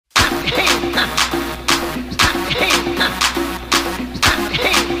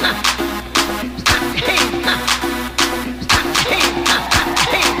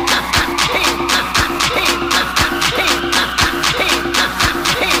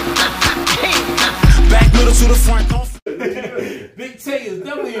To the front. Big T is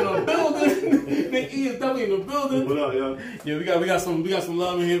definitely in the building. Big E is definitely in the building. What up, yo? Yeah, we got some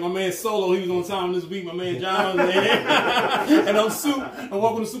love in here. My man Solo, he was on time this week. My man John was in here. And I'm Soup. And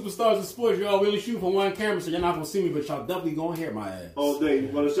welcome to Superstars of Sports. Y'all really shoot from one camera, so you're not gonna see me, but y'all definitely gonna hear my ass. All day.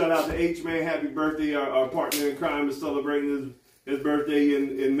 Want to shout out to H, man. Happy birthday. Our partner in crime is celebrating his birthday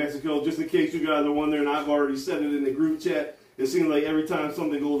in Mexico. Just in case you guys are wondering, I've already said it in the group chat. It seems like every time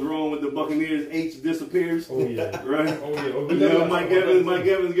something goes wrong with the Buccaneers, H disappears. Oh yeah, right. Oh yeah. Oh, you know, Mike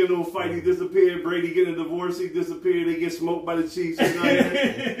Evans getting a fight, he disappeared. Brady getting a divorce, he disappeared. They get smoked by the Chiefs.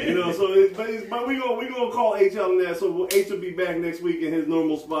 You know, so but we gonna call H out on that. So H will be back next week in his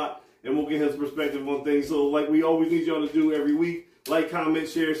normal spot, and we'll get his perspective on things. So like we always need y'all to do every week: like, comment,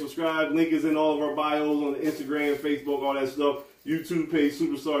 share, subscribe. Link is in all of our bios on Instagram, Facebook, all that stuff. YouTube page,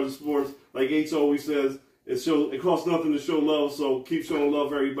 Superstars of Sports. Like H always says. It costs nothing to show love, so keep showing love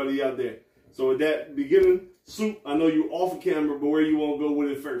for everybody out there. So with that beginning, Soup, I know you off the camera, but where you want to go with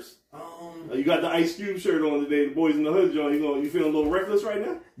it first? You got the Ice Cube shirt on today, the Boys in the Hood, John. You feeling a little reckless right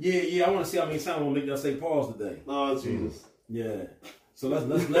now? Yeah. I want to see how many times we'll make y'all say pause today. Oh, Jesus. Yeah. So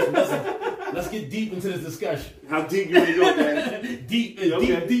let's get deep into this discussion. How deep you want to go, man? Deep.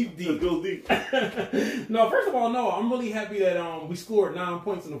 Let's go deep. No, first of all, no, I'm really happy that we scored 9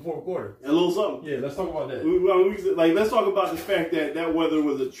 points in the fourth quarter. A little something. Yeah, let's talk about that. Let's talk about the fact that weather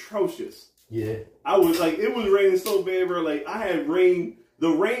was atrocious. Yeah. I was like, it was raining so bad, bro. Like, I had rain. The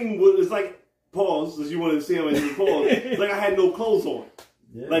rain was like, pause, as you wanted to see how many pause. It's like I had no clothes on.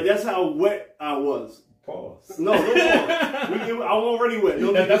 Yeah. Like, that's how wet I was. Pause. No pause. I'm already wet.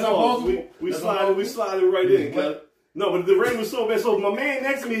 No, that's how pause. We slided right in. No, but the rain was so bad. So my man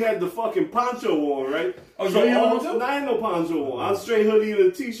next to me had the fucking poncho on, right? Oh, so you had poncho? I had no poncho on. I was straight hoodie and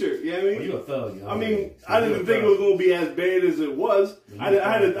a t-shirt. You know what I mean? Oh, you a thug. You know? I mean, I didn't think it was going to be as bad as it was. I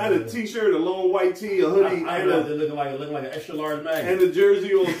had a t-shirt, a long white tee, a hoodie. I had looking like an extra large mag. And a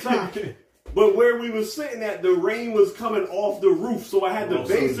jersey on top. But where we were sitting at, the rain was coming off the roof. So I had the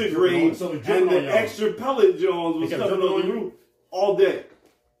basic rain and the extra pellet Jones was coming on the roof all day.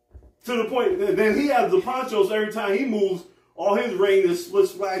 To the point, then he has the poncho, so every time he moves, all his rain is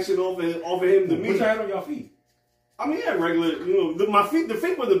splashing off of him to me. What you had on your feet? I mean, yeah, regular, the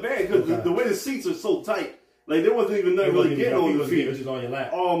feet wasn't bad because the way the seats are so tight. Like, there wasn't even nothing really getting on the feet. It was just on your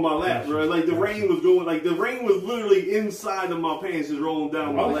lap. On my lap, bro. Like, the rain was going, the rain was literally inside of my pants just rolling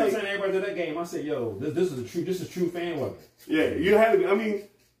down my leg. I was saying everybody to that game, I said, yo, this is true fan weather. Yeah, you had to be. I mean,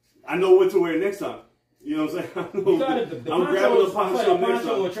 I know what to wear next time. You know what I'm saying? I'm grabbing a poncho next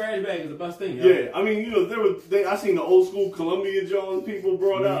time. Or a trash bag is the best thing. Yeah, I mean, I seen the old school Columbia Jones people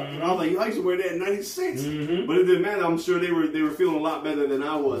brought up. And I was like, I used to wear that in '96, but it didn't matter. I'm sure they were feeling a lot better than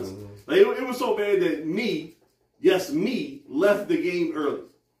I was. Like, it was so bad that me, left the game early.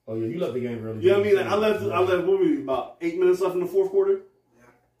 Oh yeah, you left the game early. You know what I mean? Like, I left. What were we, about 8 minutes left in the fourth quarter?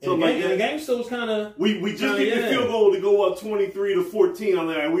 So the game still was kind of. We just needed the field goal to go up 23-14. I'm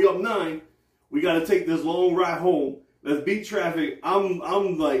like, we up 9. We got to take this long ride home. Let's beat traffic. I'm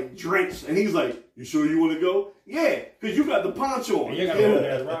like drenched, and he's like, "You sure you want to go?" Yeah, because you got the poncho on. And you got a long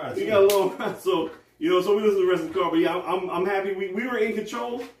ass ride. You got a long ride, so so we listen to the rest of the car. But yeah, I'm happy. We were in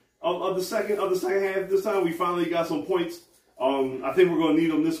control of the second half this time. We finally got some points. I think we're going to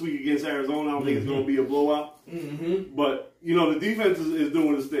need them this week against Arizona. I don't think it's going to be a blowout. But the defense is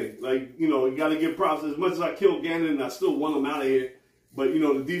doing its thing. Like you got to give props. As much as I killed Gannon, I still want him out of here. But,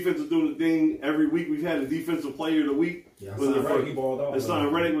 the defense is doing the thing. Every week we've had a defensive player of the week. Yeah,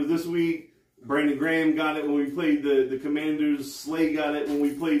 Hassan Reddick was this week. Brandon Graham got it when we played the Commanders. Slay got it when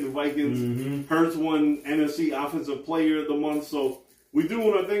we played the Vikings. Hurts won NFC Offensive Player of the Month. So we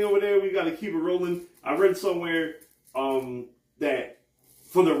doing our thing over there. We got to keep it rolling. I read somewhere that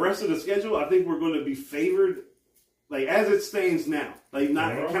for the rest of the schedule, I think we're going to be favored. Like, as it stands now. Like,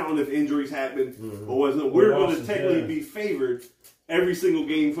 not counting if injuries happen or whatnot. We're going to technically be favored every single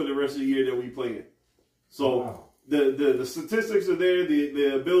game for the rest of the year that we play in. So the statistics are there,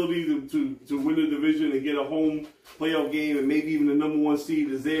 the ability to win the division and get a home playoff game and maybe even the number 1 seed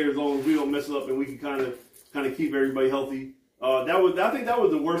is there as long as we don't mess up and we can kind of keep everybody healthy. I think that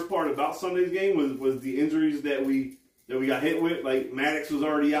was the worst part about Sunday's game was the injuries that we got hit with. Like, Maddox was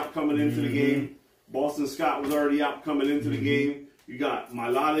already out coming into the game. Boston Scott was already out coming into the game. You got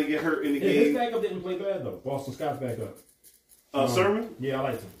Mailata get hurt in the game. His backup didn't play bad though. Boston Scott's backup. Sermon? Yeah, I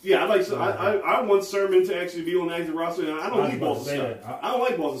like him. Yeah, I want Sermon to actually be on the active roster, and I don't like Boston Scott. I don't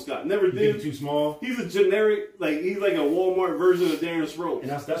like Boston Scott. Never did. He's too small. He's a generic, he's like a Walmart version of Darren Sproles. And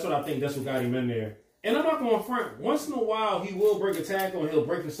that's what I think. That's what got him in there. And I'm not going to front. Once in a while, he will break a tackle and he'll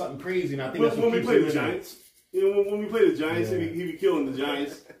break for something crazy. And I think that's what when we keeps play him the in there. Giants, when we play the Giants, he be killing the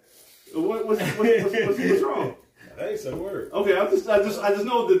Giants. What's wrong? Hey, said word. Okay, I just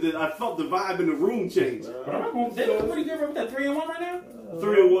know that I felt the vibe in the room change. But I'm not going. They look pretty good with that 3-1 right now.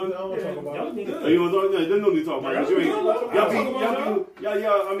 3-1. I don't talk about Y'all it. looking good. You want to talk? There's no need to talk about it. You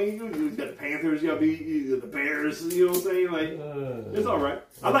Y'all I mean, you got the Panthers. You got the Bears. You know what I'm saying? Like, it's all right.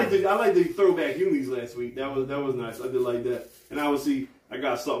 I like the throwback unis last week. That was nice. I did like that. And obviously, I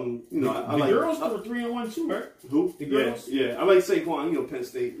got something. You know, I the like girls were 3-1 too, right? Who? The girls? Yeah. I like Saquon. You know, Penn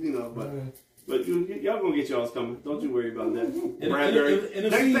State. You know, but y'all gonna get y'all's coming. Don't you worry about that. Bradbury.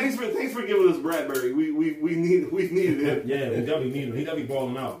 Thanks for giving us Bradbury. We needed him. Yeah, we definitely need him. He gotta be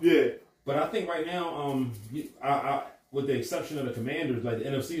balling out. Yeah. But I think right now, I with the exception of the Commanders, like the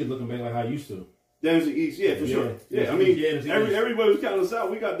NFC is looking back like how it used to. The NFC East, yeah, for sure. Yeah, I mean, everybody was counting us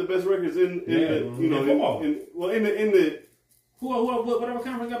out. We got the best records in football. Whatever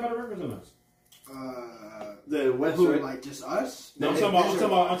conference got better records than us. The West, Who, right? like just us? No, I'm talking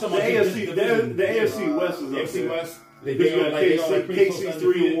about the AFC. The AFC West is up AFC there. West. KC's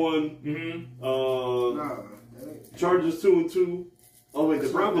 3-1. Mm-hmm. No, Chargers 2-2. Oh wait, the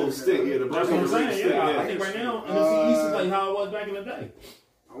Broncos stink. Yeah, the That's what I'm Broncos saying. stink. Yeah, Yeah. I think right now NFC East is like how it was back in the day.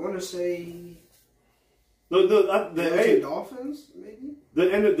 I want to say The Dolphins, maybe. The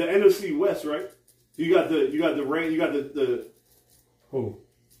NFC West, right? You got the Who?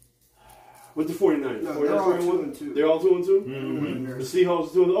 with the 49ers. No, they're all 2-2. They're all 2-2. Mm-hmm. The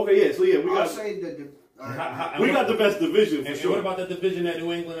Seahawks 2-2. Okay, yeah. So yeah, I'll say that we got the best division for And sure. what about that division that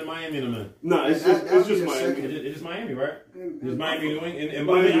New England and Miami in them in? No, it's That'd just be the Miami. second. It's just Miami, right? It's Miami, New England, and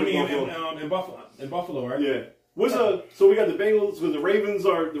Miami, Buffalo, right? Yeah. So we got the Bengals because the Ravens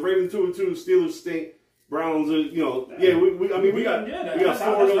 2-2. Steelers stink. Browns are we got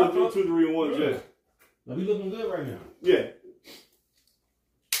 4-0, 2-3-1. Yeah. Now we looking good right now. Yeah.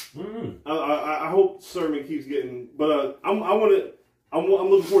 Mm-hmm. I hope Sermon keeps getting, but I'm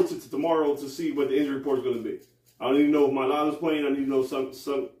looking forward to tomorrow to see what the injury report is going to be. I don't even know if Mailata's playing. I need to know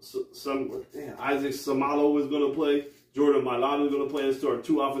Isaac Samalo is going to play. Jordan Mailata is going to play. That's our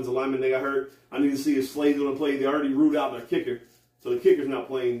 2 offensive linemen they got hurt. I need to see if Slade's going to play. They already ruled out their kicker, so the kicker's not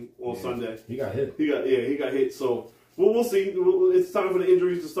playing on Sunday. He got hit. He got hit. So we'll see. It's time for the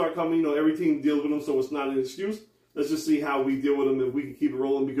injuries to start coming. You know, every team deals with them, so it's not an excuse. Let's just see how we deal with them if we can keep it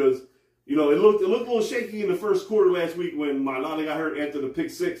rolling because, you know, it looked a little shaky in the first quarter last week when Mailata got hurt after the pick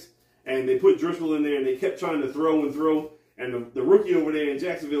 6, and they put Driscoll in there and they kept trying to throw, and the rookie over there in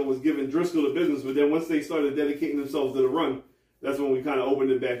Jacksonville was giving Driscoll the business, but then once they started dedicating themselves to the run, that's when we kind of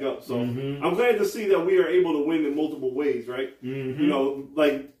opened it back up. So I'm glad to see that we are able to win in multiple ways, right? Mm-hmm. You know,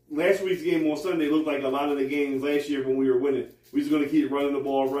 like last week's game on Sunday looked like a lot of the games last year when we were winning. We was going to keep running the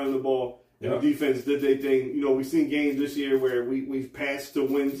ball. And the defense did their thing. You know, we've seen games this year where we've passed to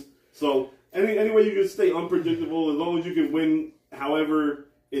wins. So any way you can stay unpredictable, as long as you can win however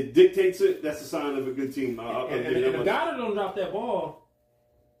it dictates it, that's a sign of a good team. And the guy that don't drop that ball,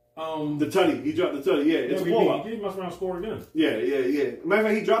 the tutty. He dropped the tutty. Yeah, it's a ball. He must around score again. Yeah. Matter of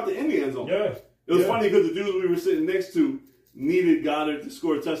fact, he dropped it in the end zone. Yeah. It was funny because the dudes we were sitting next to needed Goddard to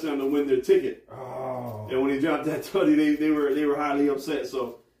score a touchdown to win their ticket. Oh. And when he dropped that tutty, they were highly upset.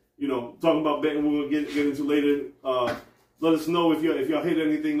 So, you know, talking about betting, we'll get into later. Let us know if y'all hit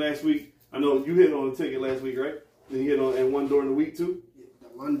anything last week. I know you hit on the ticket last week, right? Then you hit on and one during the week too. The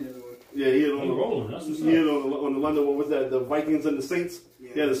London one. Yeah, he hit on the rolling. That's what's he hit on the London one. Was that the Vikings and the Saints?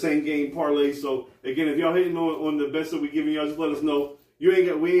 Yeah, the same game parlay. So again, if y'all hitting on the best that we giving y'all, just let us know. We ain't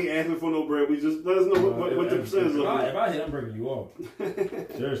asking for no bread. We just let us know what the percentage is. If I hit, I'm breaking you off.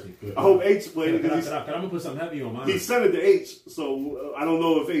 Seriously. I hope H played it because I'm gonna put something heavy on mine. He sent it to H, so I don't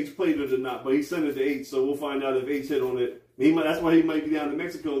know if H played it or not, but he sent it to H, so we'll find out if H hit on it. That's why he might be down in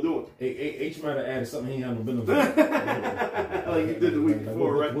Mexico doing. H might have added something he hadn't been able like he did the week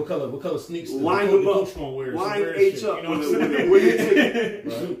before, right? What color sneaks? Line him up. Line H up with the ticket.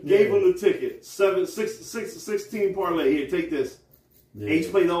 Right. Gave him the ticket. 16 parlay. Here, take this. Yeah.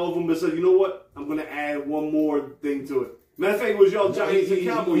 H played all of them, but said, you know what? I'm going to add one more thing to it. Matter of fact, it was y'all Giants and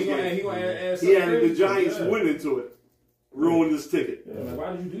Cowboys game. He added the Giants winning to it. Ruined his ticket. Yeah,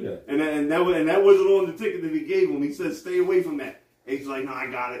 why did you do that? And that wasn't on the ticket that he gave him. He said, stay away from that. He's like, "No, I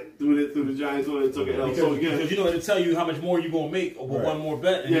got it." Threw the Giants on and took it. So again, because you know it'll tell you how much more you're gonna make with one more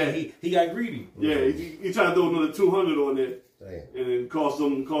bet, and he got greedy. Yeah, he tried to throw another 200 on there, and then cost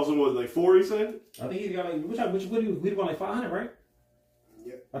him what, like 4? He said. I think he got like which he won like 500, right?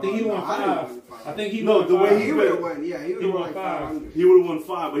 Yeah. I think he won 5. I think he No, won the way 5. He would have won. Yeah, he would have won like 5. 500. He would have won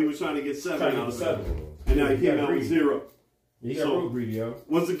 5, but he was trying to get 7 Trying to out get of it. 7. And now he came out with 0. He got real greedy, yo.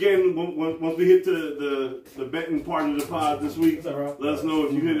 Once again, once we hit the betting part of the pod this week, let us know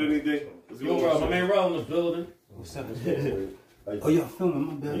if you hit anything. Yo, bro, my man Ro in the building. What's up? Oh, y'all filming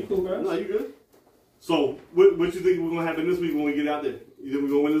my bad. You cool, guys? No, you good. So, what you think we're gonna happen this week when we get out there? You think we're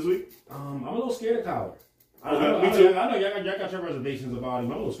gonna win this week? I'm a little scared of Kyler. I Me too. know y'all got your reservations about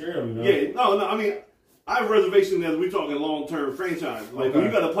him. I'm a little scared of him. Yeah, no. I mean, I have reservations as we're talking long-term franchise. Like when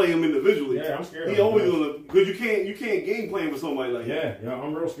you got to play him individually. Yeah, I'm scared. He always gonna because you can't game plan with somebody like that. Yeah,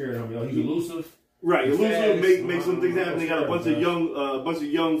 I'm real scared of him. Yo, he's elusive. Right, He's elusive, fast. make some things happen. They got a bunch of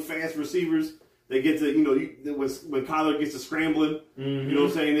young, fast receivers. They get to when Kyler gets to scrambling, you know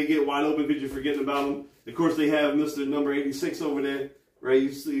what I'm saying, they get wide open because you're forgetting about them. Of course, they have Mr. Number 86 over there. Right,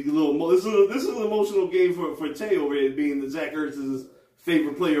 you see a little. This is an emotional game for Tay over there, being the Zach Ertz's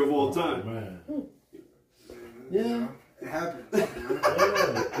favorite player of all time. Man. Yeah. It happened.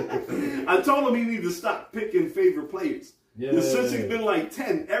 I told him he needed to stop picking favorite players. Yeah. Since he's been like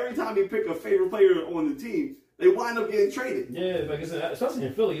 10, every time he pick a favorite player on the team, they wind up getting traded. Yeah, like especially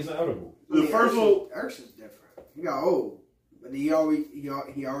in Philly, it's inevitable. The first one, Ertz is different. He got old, but he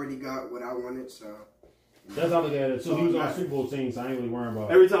already got what I wanted. So that's how I look at it. So he was on a Super Bowl team, so I ain't really worrying about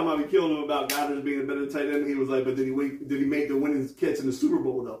it. every time I be killing him about Goddard being a better tight end, he was like, "But did he make the winning catch in the Super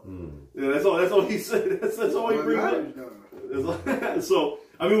Bowl though?" Yeah, that's all he said. That's all he brings up. So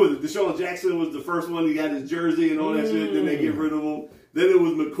I mean, was it Deshaun Jackson was the first one? He got his jersey and all that shit. Then they get rid of him. Then it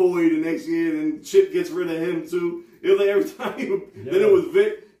was McCoy the next year, and Chip gets rid of him too. It was like every time. Then it was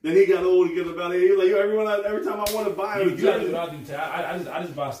Vic. Then he got old to get about it. He was like, "Yo, every time I want to buy him, you gotta do what I do, Ty. I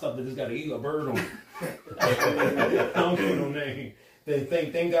just buy stuff that just got to eat a bird on it. I don't give no name.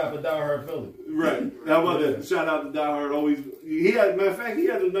 Thank God for Die Hard Philly. Right. How about that? Shout out to Die Hard. Always. Matter of fact, he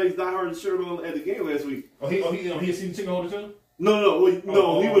had a nice Die Hard shirt on at the game last week. He a season ticket holder too? No. He was.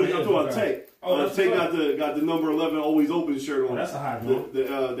 I'm talking about okay. Tay. Tay got the number 11 always open shirt on. That's a hot one.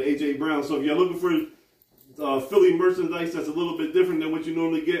 The AJ Brown. So if you're looking for Philly merchandise that's a little bit different than what you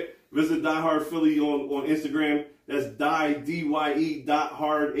normally get, visit Die Hard Philly on Instagram. That's DYE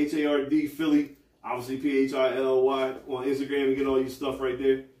hard HARD Philly. Obviously PHILLY on Instagram. You get all your stuff right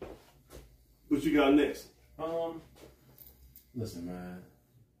there. What you got next? Listen, man.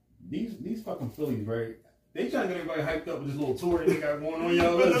 These fucking Phillies, right? They trying to get everybody hyped up with this little tour they got going on,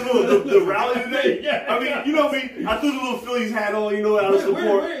 y'all. the rally today? Yeah. I mean, you know me. I threw the little Phillies hat on, out of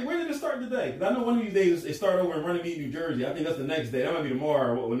support. Where did it start today? Because I know one of these days it started over in Runnymede, New Jersey. I think that's the next day. That might be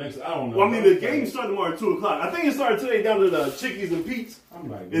tomorrow or next. I don't know. Well, I mean, the game started tomorrow at 2 o'clock. I think it started today down to the Chickies and Pete's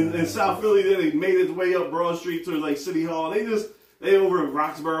in South Philly. Then they made its way up Broad Street to like City Hall. They over in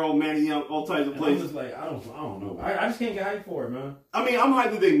Roxborough, Manayunk, all types of places. I'm just like, I don't know. I just can't get hyped for it, man. I mean, I'm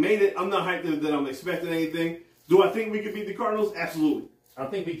hyped that they made it. I'm not hyped that I'm expecting anything. Do I think we could beat the Cardinals? Absolutely. I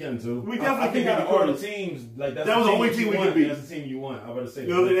think we can too. We definitely can beat the all the Cardinals. teams. Like that was the only team we could beat. That's the team you want. I was about to say.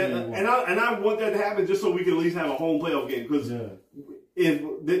 You know, and I want that to happen just so we can at least have a home playoff game. Because if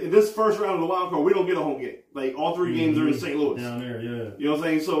this first round of the wild card, we don't get a home game. Like all 3 games are in St. Louis. Down there, yeah. You know what I'm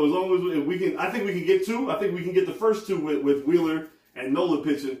saying? So as long as we can, I think we can get 2. I think we can get the first 2 with Wheeler and Nola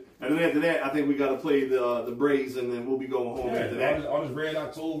pitching. And then after that, I think we got to play the Braves, and then we'll be going home after that. All this Red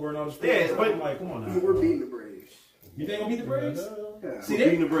October and all this stuff. Yeah, but I'm like, come on now. we're beating the Braves. You think we'll beat the Braves? Yeah. See,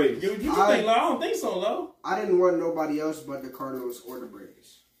 beating the Braves. You think, Lo? I don't think so, Lo. I didn't want nobody else but the Cardinals or the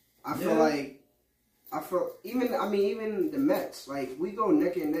Braves. I feel even the Mets. Like we go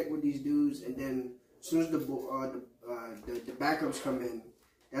neck and neck with these dudes, and then as soon as the backups come in,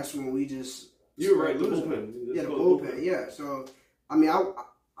 that's when we just. You're right. The bullpen. Yeah, the bullpen. Yeah. So I mean,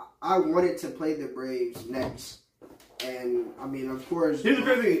 I wanted to play the Braves next. And I mean, of course. Here's the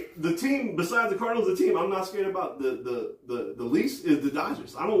crazy thing: the team, besides the Cardinals, the team I'm not scared about the least is the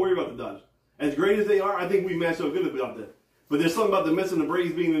Dodgers. I don't worry about the Dodgers. As great as they are, I think we match up good about that. But there's something about the Mets and the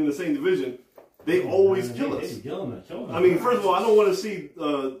Braves being in the same division. They always kill us. Killing us. I mean, first of all, I don't want to see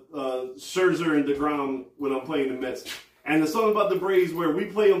Scherzer and DeGrom when I'm playing the Mets. And there's something about the Braves where we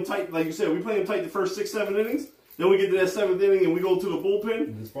play them tight, like you said, we play them tight the first 6-7 innings. Then we get to that 7th inning and we go to the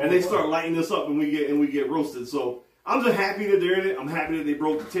bullpen, and they start lighting us up, and we get roasted. So I'm just happy that they're in it. I'm happy that they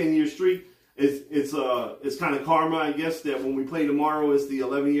broke the 10-year streak. It's kind of karma, I guess, that when we play tomorrow, it's the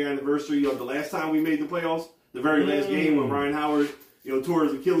 11-year anniversary of the last time we made the playoffs. The very last game when Ryan Howard, tore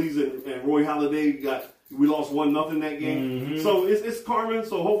his Achilles, and Roy Halladay got We lost 1-0 that game. So it's karma.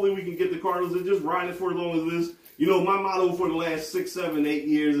 So hopefully we can get the Cardinals and just ride it for as long as it is. You know, my motto for the last 6, 7, 8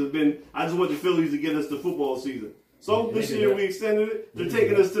 years has been, I just want the Phillies to get us the football season. So this year we extended it. They're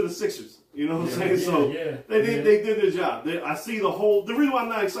taking us to the Sixers. You know what I'm saying? So they did their job. I see the hole. The reason why I'm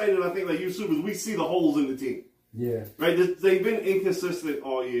not excited, I think, like you, Super, is we see the holes in the team. Yeah. Right? They've been inconsistent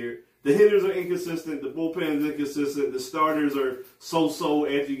all year. The hitters are inconsistent. The bullpen is inconsistent. The starters are so-so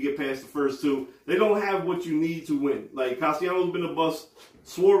after you get past the first two. They don't have what you need to win. Like, Castellanos been a bust.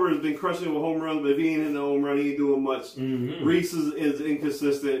 Schwarber has been crushing it with home runs, but if he ain't hitting a home run, he ain't doing much. Reese is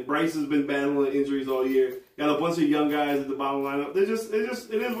inconsistent. Bryce has been battling injuries all year. Got a bunch of young guys at the bottom lineup. It is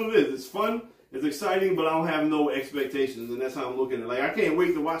what it is. It's fun. It's exciting, but I don't have no expectations, and that's how I'm looking at it. Like, I can't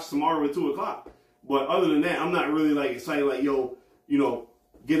wait to watch tomorrow at 2 o'clock. But other than that, I'm not really, like, excited, like, yo, you know,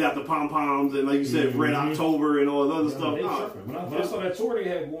 get out the pom-poms and, like you said, Red October and all the other stuff. When I saw that tour they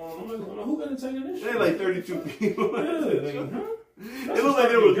had going on, I'm like, who entertaining this shit? They had like 32 people. It looked like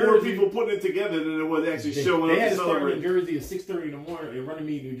there was more people putting it together than there was actually showing up to celebrate. They had to start in Jersey at 6:30 in the morning in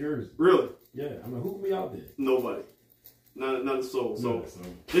Runnymede, New Jersey. Really? Yeah. I mean, who can be out there? Nobody. Not a soul. So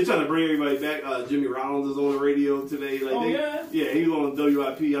they're trying to bring everybody back. Jimmy Rollins is on the radio today. Like yeah, he was on WIP.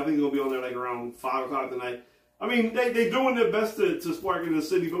 I think he's gonna be on there like around 5 o'clock tonight. I mean, they doing their best to spark in the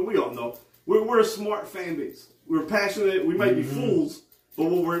city, but we all know we're a smart fan base. We're passionate. We might be fools,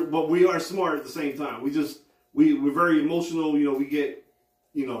 but we are smart at the same time. We're very emotional. You know, we get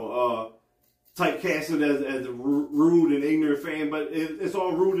typecasted as a rude and ignorant fan, but it's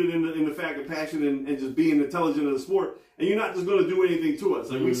all rooted in the fact of passion and just being intelligent of the sport. And you're not just going to do anything to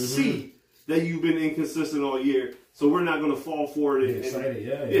us. Like we see that you've been inconsistent all year, so we're not going to fall for it.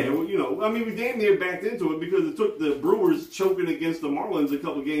 Yeah. Well, you know, I mean, we damn near backed into it because it took the Brewers choking against the Marlins a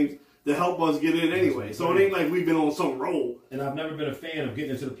couple games to help us get in anyway. So it ain't like we've been on some roll. And I've never been a fan of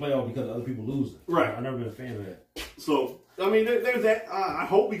getting into the playoff because of other people losing. Right. I've never been a fan of that. So, I mean, there's that. I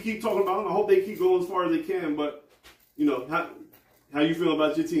hope we keep talking about them. I hope they keep going as far as they can. But, you know, how you feel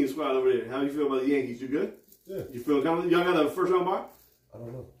about your team squad over there? How you feel about the Yankees? You good? Yeah. You feel confident? Y'all got a first round bye? I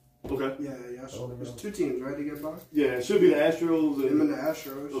don't know. Okay. Yeah. There's 2 teams, right, to get by? Yeah, it should be the Astros. Them and the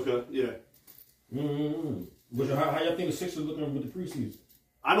Astros. Okay, yeah. How y'all think the Sixers looking with the preseason?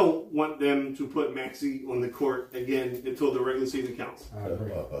 I don't want them to put Maxey on the court again until the regular season counts. I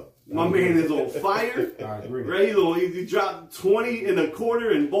agree. My man is on fire. I agree. Right? He dropped 20 in a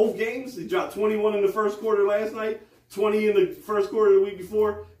quarter in both games. He dropped 21 in the first quarter last night, 20 in the first quarter the week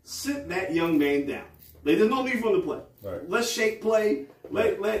before. Sit that young man down. There's no need for him to play. Right. Let Shake play.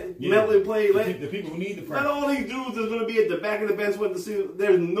 Let Melton play. The people who need the practice. Let all these dudes that's going to be at the back of the bench with the season.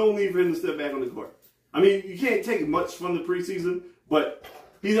 There's no need for him to step back on the court. I mean, you can't take much from the preseason, but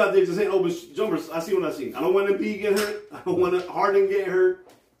he's out there just hitting open jumpers. I see what I see. I don't want Embiid get hurt. I don't want Harden get hurt.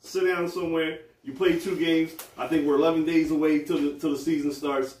 Sit down somewhere. You play 2 games. I think we're 11 days away till the season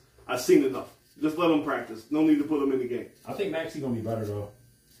starts. I've seen enough. Just let them practice. No need to put them in the game. I think Maxey's going to be better, though.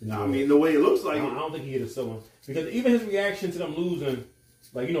 I mean, the way it looks like I don't think he hit a silver. Because even his reaction to them losing,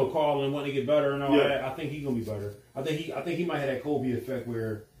 like, you know, calling, wanting to get better and all that, I think he's going to be better. I think he might have that Kobe effect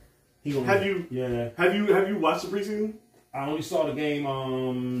where he going to... Have you watched the preseason? I only saw the game,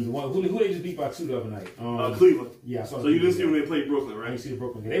 who they just beat by 2 the other night? Cleveland. Yeah, I saw. So you didn't see when they played Brooklyn, right? I didn't see the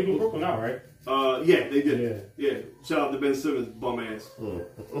Brooklyn game. They blew Brooklyn out, right? Yeah, they did. Yeah. Shout out to Ben Simmons, bum ass.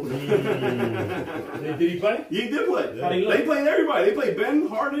 Did he play? He did play. How did he look? They played everybody. They played Ben,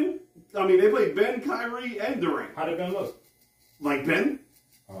 Harden. I mean, they played Ben, Kyrie, and Durant. How did Ben look? Like Ben?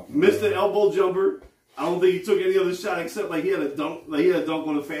 Missed the elbow jumper. I don't think he took any other shot except like he had a dunk. Like he had a dunk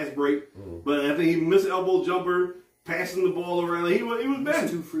on a fast break. But I think he missed the elbow jumper, passing the ball around. Like he was Ben.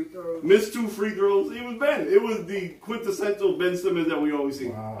 Missed 2 free throws. Missed 2 free throws. He was Ben. It was the quintessential Ben Simmons that we always see.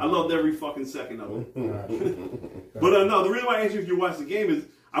 Wow. I loved every fucking second of it. But no, the reason why I asked you if you watched the game is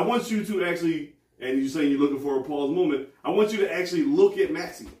I want you to actually, and you're saying you're looking for a pause moment, I want you to actually look at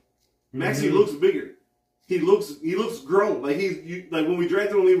Maxey. Maxey looks bigger. He looks grown. Like like when we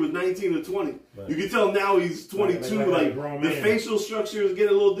drafted him, he was 19 or 20. Right. You can tell now he's 22. Like the facial structures get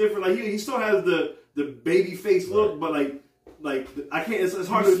a little different. Like he still has the baby face look, but like I can't. It's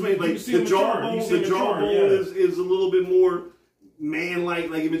hard to explain. Like the jawbone is a little bit more man-like.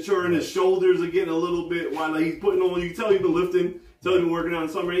 Like maturing. His shoulders are getting a little bit wide. Like he's putting on. You can tell he's been lifting. Tell he's been working out in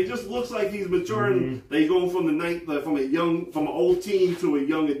summer. He just looks like he's maturing. Like he's going from from an old teen to a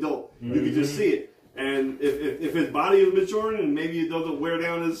young adult. You can just see it. And if his body is maturing and maybe it doesn't wear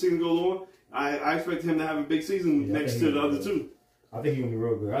down as the season goes on, I expect him to have a big season next to the other 2. I think he's gonna be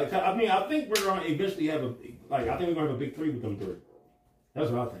real good. I mean, I think we're gonna eventually have I think we're gonna have a big 3 with them 3.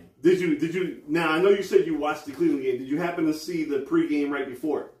 That's what I think. Did you? Now I know you said you watched the Cleveland game. Did you happen to see the pregame right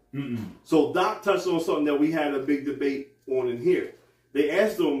before? So Doc touched on something that we had a big debate on in here. They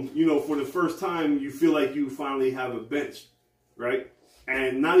asked him, for the first time, you feel like you finally have a bench, right?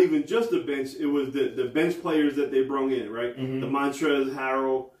 And not even just a bench, it was the bench players that they brought in, right? The Montrezl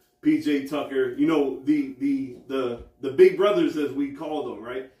Harrell, PJ Tucker, the big brothers as we call them,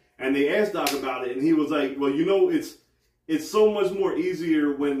 right? And they asked Doc about it, and he was like, well, it's so much more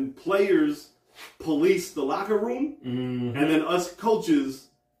easier when players police the locker room, and then us coaches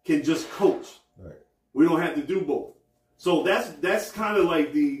can just coach. Right. We don't have to do both. So that's kind of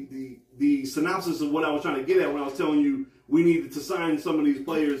like the synopsis of what I was trying to get at when I was telling you we needed to sign some of these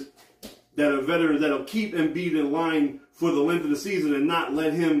players that are veterans that'll keep Embiid in line for the length of the season and not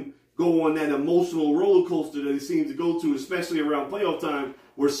let him go on that emotional roller coaster that he seems to go to, especially around playoff time,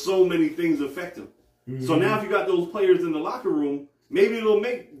 where so many things affect him. So now if you got those players in the locker room, maybe it'll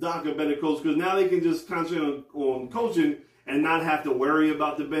make Doc a better coach because now they can just concentrate on coaching and not have to worry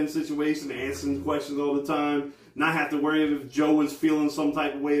about the bench situation, answering questions all the time, not have to worry if Joe is feeling some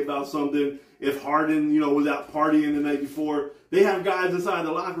type of way about something, if Harden, was out partying the night before. They have guys inside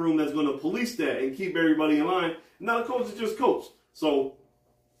the locker room that's going to police that and keep everybody in line. Now the coach is just coach. So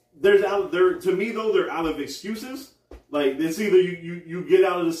to me, though, they're out of excuses. Like, it's either you get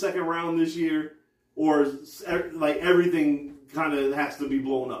out of the second round this year or, like, everything kind of has to be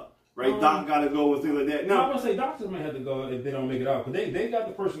blown up. Right? Doc got to go and things like that. Now, I'm going to say doctors may have to go if they don't make it out. Because they got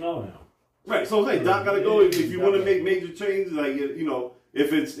the personnel now. Right. So I'm saying Doc got to go if you want to make major changes. Like,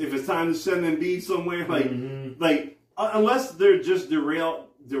 if it's time to send Embiid somewhere, like unless they're just derailed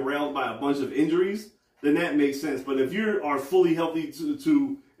by a bunch of injuries, then that makes sense. But if you are fully healthy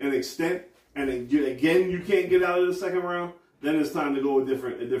to an extent, and again you can't get out of the second round, then it's time to go a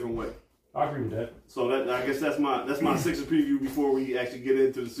different way. I agree with that. So I guess that's my Sixers preview before we actually get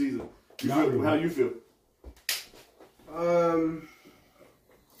into the season. How you feel?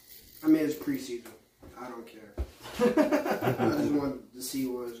 I mean, it's preseason. I don't care. I just want to see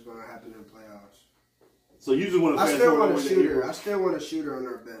what's going to happen in the playoffs. So you just want to? I still want a shooter. I still want a shooter on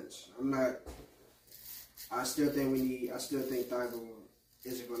our bench. I still think Thibault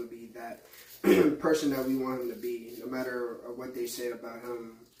isn't going to be that person that we want him to be. No matter what they say about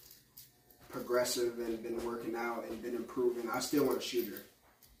him, progressive and been working out and been improving. I still want a shooter.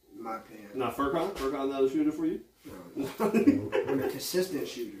 In my opinion. Not Furkan? Furkan's not a shooter for you? No. I'm a consistent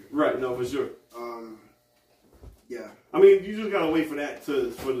shooter. Right, no, for sure. Yeah. I mean, you just gotta wait for that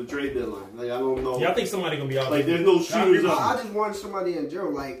for the trade deadline. Like, I don't know. Yeah, I think somebody gonna be out. Like, there's no shooters. I just want somebody in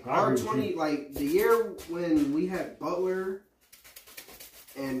general. Like R20, like the year when we had Butler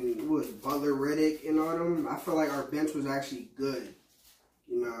and it was Butler, Redick, and all them. I feel like our bench was actually good.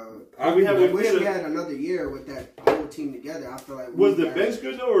 I wish we had another year with that whole team together. I feel like was the bench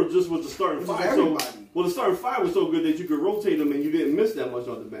good though, or just was the starting five? Everybody. Well, the starting five was so good that you could rotate them and you didn't miss that much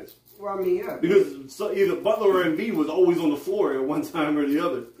on the bench. Well, I mean, yeah, because either Butler or Embiid was always on the floor at one time or the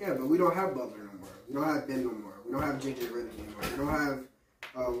other. Yeah, but we don't have Butler no more. We don't have Ben no more. We don't have JJ Redick anymore. We don't have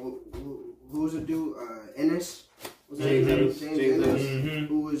who was the dude? Ennis. James Ennis. Mm-hmm.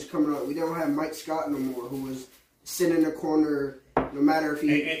 Who was coming up? We don't have Mike Scott no more. Who was sitting in the corner. No matter if he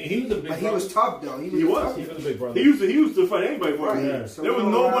was a big brother. He was tough though. He was a big brother. He used to fight anybody for him. Right. So there was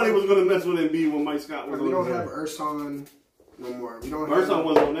nobody was going to mess with Embiid when Mike Scott was on the team. We don't have Ersan no more. Ersan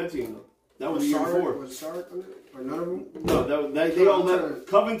wasn't on that team though. That was the year before. Was Sark on it? Or none of them? No, they all left.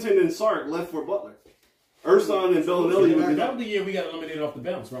 Covington and Sark left for Butler. Ersan and Bellinelli. That was the year we got eliminated off the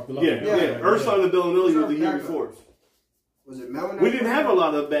bounce. Yeah. Ersan and Bellinelli was the year before. Was it Melon? We didn't have a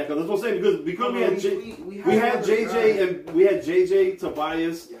lot of backup. That's what I'm saying because we had JJ and we had JJ,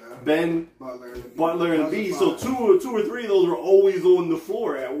 Tobias, Ben, Butler, and B. So two or three of those were always on the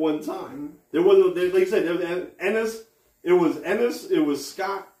floor at one time. There wasn't, like you said, there was Ennis. It was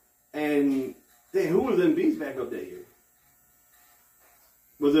Scott, and who was Embiid's backup that year?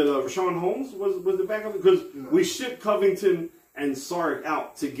 Was it Rashawn Holmes? Was the backup? Because we shipped Covington and Sark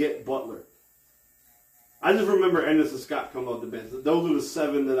out to get Butler. I just remember Ennis and Scott coming off the bench. Those are the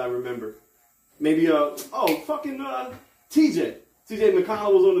seven that I remember. Maybe TJ. TJ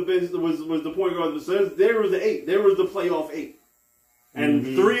McConnell was on the bench. Was the point guard. So there was the 8. There was the playoff 8, and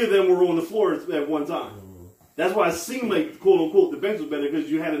 3 of them were on the floor at one time. That's why it seemed like quote unquote the bench was better because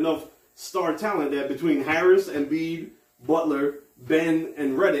you had enough star talent that between Harris, Embiid, Butler, Ben,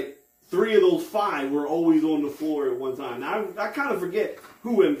 and Redick, 3 of those 5 were always on the floor at one time. Now I kind of forget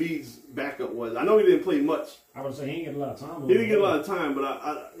who Embiid's backup was. I know he didn't play much. I would say he didn't get a lot of time. He didn't get a lot of time,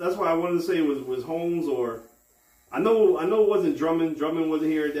 but that's why I wanted to say it was Holmes or I know it wasn't Drummond. Drummond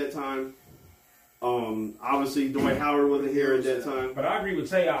wasn't here at that time. Obviously Dwight Howard wasn't here at that time. But I agree with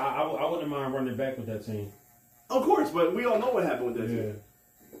Tay. I wouldn't mind running back with that team. Of course, but we all know what happened with that team.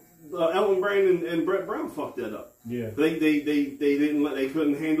 Elton Brand and Brett Brown fucked that up. Yeah. They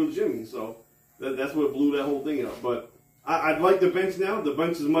couldn't handle Jimmy, so that's what blew that whole thing up. But I'd like the bench now. The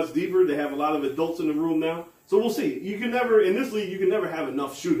bench is much deeper. They have a lot of adults in the room now. So we'll see. You can never, in this league, you can never have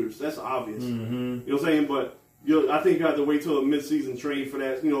enough shooters. That's obvious. Mm-hmm. You know what I'm saying? But I think you have to wait till a midseason trade for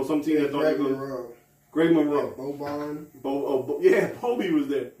that. You know, some team that thought they were Greg Monroe. Boban. Bobby was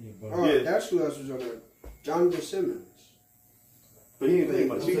there. That's who else was on there. Jonathan Simmons. But he didn't play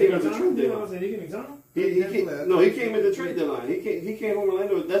much. He came at the trade deadline. He came at the trade deadline. He came from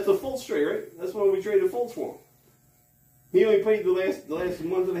Orlando. That's the Fultz trade, right? That's when we traded Fultz for him. He only played the last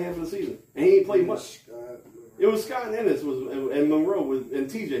month and a half of the season, and he ain't played much. It was Scott and Ennis and Monroe and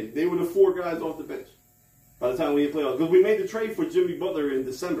TJ. They were the 4 guys off the bench by the time we had playoffs. Because we made the trade for Jimmy Butler in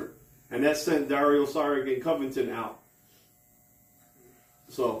December, and that sent Dario Saric and Covington out.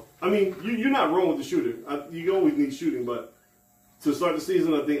 So, I mean, you're not wrong with the shooter. You always need shooting, but to start the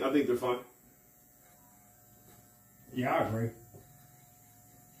season, I think they're fine. Yeah, I agree.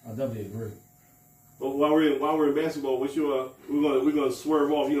 I definitely agree. Well, while we're in basketball, what's your we're gonna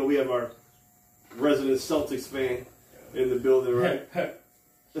swerve off. You know, we have our resident Celtics fan in the building, right?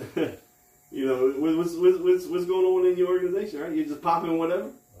 You know, what's going on in your organization, right? You're just popping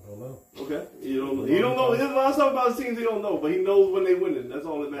whatever. I don't know. Okay, you don't know. He don't know. There's a lot of stuff about his teams he don't know, but he knows when they winning. That's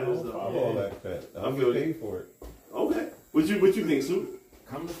all that matters. I don't follow all that crap. I'm feel getting paid for it. Okay, what you think, Sue?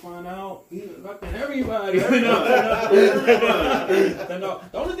 Come to find out, he's fucking everybody. Everybody. The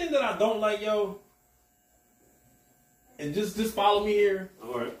only thing that I don't like, yo, and just follow me here.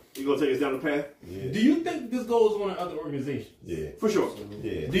 All right, you gonna take us down the path? Yeah. Do you think this goes on in other organizations? Yeah. For sure.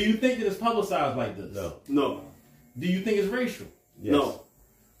 Yeah. Do you think that it's publicized like this? No. No. Do you think it's racial? Yes.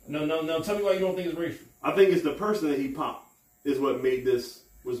 No. No. Tell me why you don't think it's racial. I think it's the person that he popped is what made this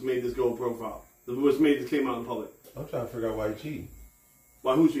gold profile. What's made this came out in public. I'm trying to figure out why he cheating.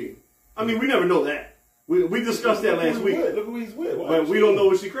 Why who's cheating? I mean, we never know that. We discussed that last week. Look who he's with. But we don't know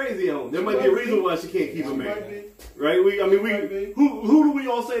what she crazy on. There might be a reason why she can't keep a man. Right? Who do we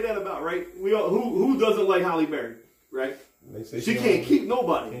all say that about, right? We all who doesn't like Halle Berry, right? They say she can't keep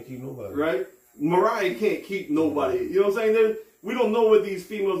nobody. Can't keep nobody. Right? Mariah can't keep nobody. You know what I'm saying? We don't know what these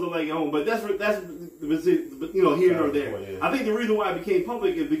females are like at home, but that's you know, here nor there. Yeah. I think the reason why it became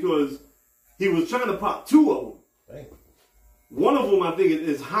public is because he was trying to pop 2 of them. Dang. One of them, I think,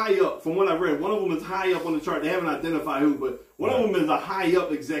 is high up. From what I read, one of them is high up on the chart. They haven't identified who, but one of them is a high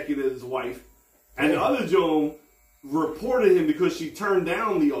up executive's wife, and the other Joan reported him because she turned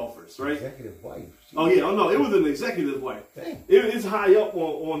down the offers. Right? Executive wife. Oh yeah, no, it was an executive's wife. Dang. It's high up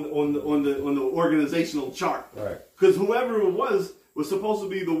on the organizational chart. Right. Because whoever it was supposed to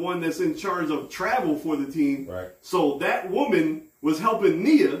be the one that's in charge of travel for the team. Right. So that woman was helping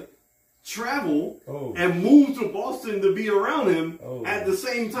Nia travel Oh. and move to Boston to be around him Oh. at the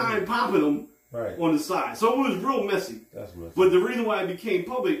same time popping him Right. on the side. So it was real messy. That's messy. But the reason why it became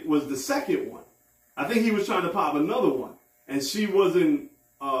public was the second one. I think he was trying to pop another one, and she wasn't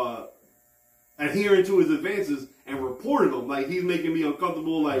adhering to his advances and reported him. Like, he's making me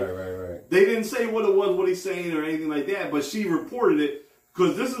uncomfortable. Like, Right. they didn't say what it was, what he's saying, or anything like that, but she reported it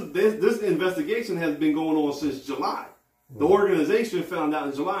because this investigation has been going on since July. The organization found out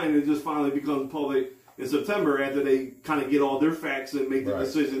in July, and it just finally becomes public in September after they kind of get all their facts and make the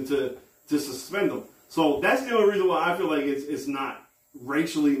decision to suspend them. So that's the only reason why I feel like it's not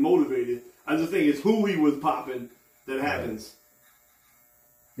racially motivated. I just think it's who he was popping that happens.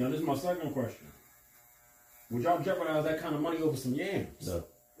 Now, this is my second question. Would y'all jeopardize that kind of money over some yams? No.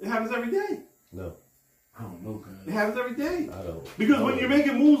 It happens every day. No. I don't know, cuz. It happens every day. I don't. Because when you're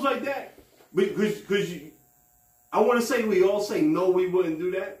making moves like that, because I want to say we all say no, we wouldn't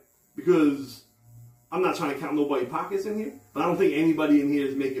do that, because I'm not trying to count nobody's pockets in here, but I don't think anybody in here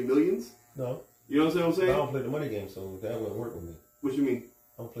is making millions. No. You know what I'm I saying? don't play the money game, so that wouldn't work with me. What you mean?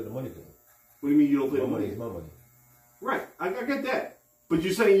 I don't play the money game. What do you mean you don't play My the money money? is my money. Right, I get that. But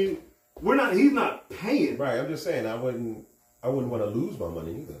you're saying he's not paying. Right. I'm just saying I wouldn't want to lose my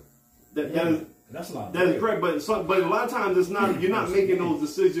money either. That's a lot. That is correct, but a lot of times it's not. You're not making those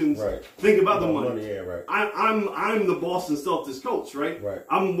decisions. Right. Think about the money. Yeah, right. I'm the Boston Celtics coach, right? Right.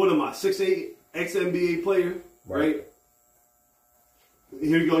 I'm what am I? 6'8" ex-NBA player, right?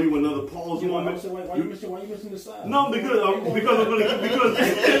 Here you go. You another pause moment. Why you missing the side? No, because I'm gonna because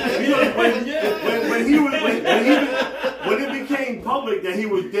when it became public that he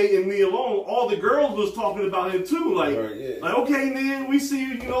was dating Nia Long, all the girls was talking about him too. Like, like okay, Nia, we see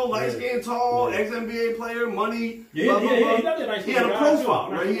you. You know, light skin, tall, ex-NBA player, money. Blah, blah, blah. He had a profile,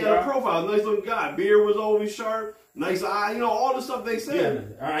 right? He had a profile. Nice looking guy. Beard was always sharp. Nice eye. You know, all the stuff they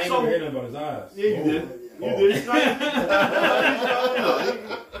said. Yeah, I ain't never heard about his eyes. Yeah, you did. You did.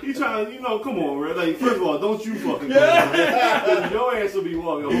 He trying to, come on, right? Like, first of all, don't you fucking go. Your ass will be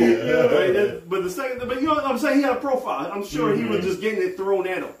walking home. Right? But you know what I'm saying? He had a profile. I'm sure he was just getting it thrown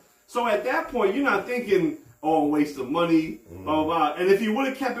at him. So at that point, you're not thinking, waste of money. And if he would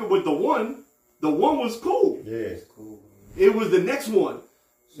have kept it with the one was cool. Yeah, it's cool. It was the next one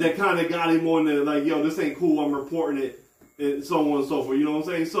that kind of got him on there, like, yo, this ain't cool, I'm reporting it, and so on and so forth. You know what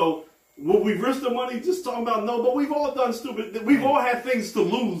I'm saying? So, would we risk the money just talking about no? But we've all done stupid, we've all had things to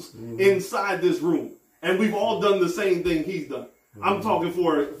lose inside this room. And we've all done the same thing he's done. I'm talking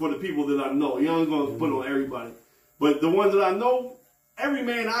for the people that I know. You know, I'm going to put it on everybody. But the ones that I know, every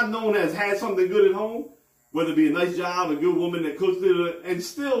man I've known has had something good at home, whether it be a nice job, a good woman that cooks it, and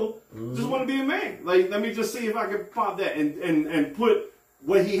still just want to be a man. Like, let me just see if I can pop that and put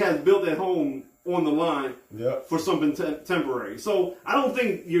what he has built at home on the line for something temporary. So I don't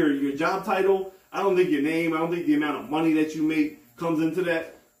think your job title, I don't think your name, I don't think the amount of money that you make comes into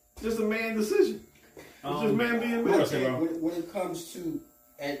that. Just a man decision. It's just man being man. When it comes to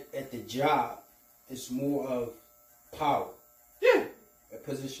at the job, it's more of power. Yeah. A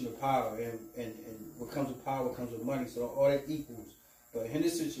position of power, and what comes with power comes with money, so all that equals. But in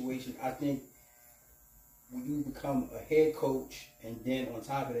this situation, I think when you become a head coach and then on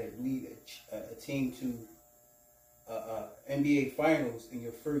top of that lead a team to NBA Finals in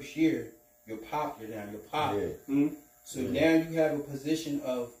your first year, you're popular now. You're popular. Yeah. So now you have a position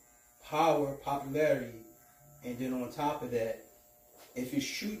of power, popularity, and then on top of that, if it's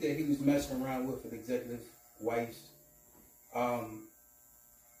true that he was messing around with an executive wife,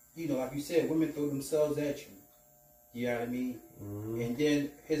 like you said, women throw themselves at you. You know what I mean? And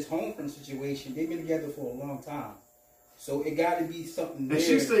then his home front situation, they've been together for a long time. So it got to be something there. And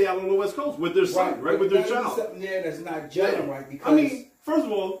she stay out on the West Coast with their son, right? With their child. Something there that's not gelling right. Because I mean, first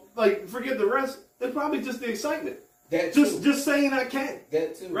of all, like, forget the rest. It's probably just the excitement. That just saying I can.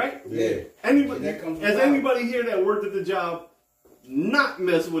 That too. Right? Yeah. Anybody, that comes has anybody here that worked at the job not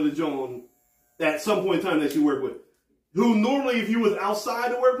mess with a Joan at some point in time that you work with? Who normally, if you was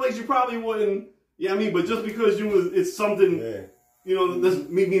outside the workplace, you probably wouldn't. Yeah, I mean, but just because it's something, that's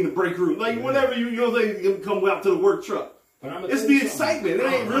me being the break room, like whatever you come out to the work truck. But it's the excitement. It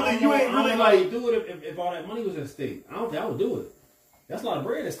ain't really. You ain't really like do it if all that money was at stake. I don't think I would do it. That's a lot of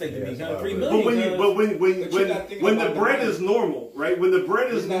bread at stake to me. Kind of $3 million. But when the bread is normal, right? When the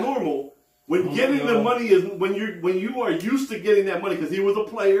bread is normal, when getting the money is when you are used to getting that money because he was a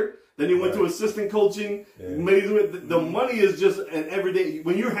player. Then he went to assistant coaching. The money is just an everyday.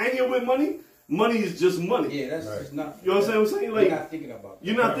 When you're hanging with money is just money. Yeah, that's just not. You know what I'm saying? Like, you're not thinking about that.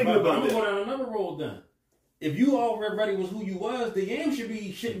 You're not thinking about that. I'm going down another road then. If you already was who you was, the game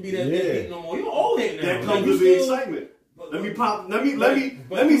shouldn't be that big no more. You're old head now. That comes with the excitement. Let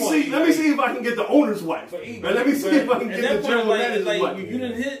me see if I can get the owner's wife. Let me see if I can get the general manager's wife. You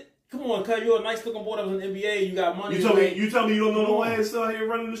didn't hit. Come on, cuz you're a nice looking boy that was in the NBA. You got money. You tell me you don't know no ass still out here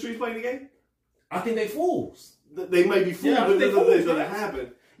running the streets playing the game? I think they fools. They may be fools, but it doesn't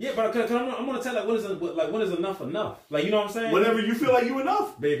happen. Yeah, but cause I'm gonna tell when is enough? Like, you know what I'm saying? Whenever you feel like you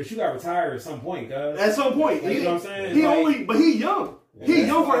enough, baby. But you got retired at some point, guys. At some point, you know what I'm saying? But he young. He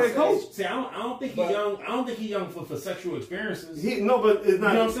young for head coach. See, I don't think he's young. I don't think he's young for sexual experiences. But it's not. You know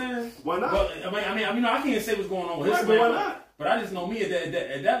what I'm saying? Why not? Well, I mean, I can't say what's going on with his but why not? But I just know me at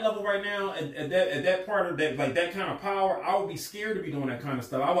that level right now, at that part of that, like that kind of power, I would be scared to be doing that kind of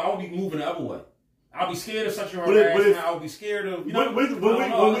stuff. I would be moving the other way. I'll be scared of sexual harassment. I would be scared of, when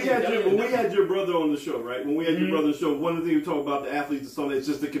we had your brother on the show, right? When we had your brother on the show, one of the things we talk about the athletes is something. It's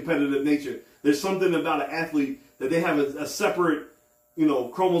just the competitive nature. There's something about an athlete that they have a separate,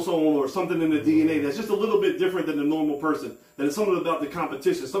 chromosome or something in the DNA that's just a little bit different than the normal person. That it's something about the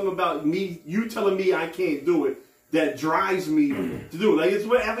competition, something about me, you telling me I can't do it, that drives me to do it. Like, it's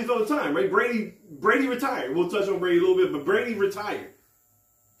what athletes all the time, right? Brady retired. We'll touch on Brady a little bit, but Brady retired.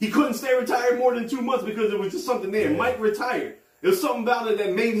 He couldn't stay retired more than 2 months because there was just something there. Mike retired. There was something about it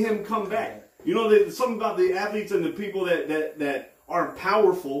that made him come back. There's something about the athletes and the people that are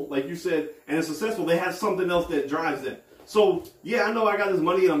powerful, like you said, and are successful. They have something else that drives them. So, yeah, I know I got this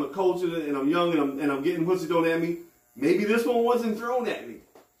money and I'm a coach and I'm young and I'm getting pussy thrown at me. Maybe this one wasn't thrown at me.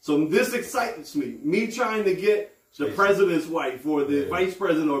 So this excites me. Me trying to get the president's wife or the vice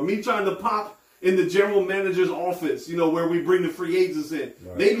president, or me trying to pop in the general manager's office, where we bring the free agents in.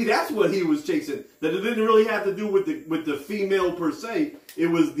 Right. Maybe that's what he was chasing. That it didn't really have to do with the female per se. It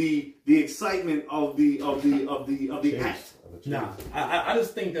was the excitement of the act. Nah, I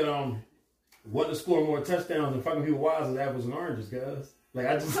just think that wanting to score more touchdowns and fucking people wise is apples and oranges, guys. Like,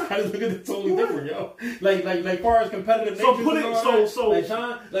 I just look at it totally different, yo. Like far as competitive nature. So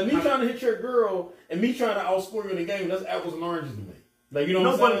like me trying to hit your girl and me trying to outscore you in the game, that's apples and oranges to me. Like, you know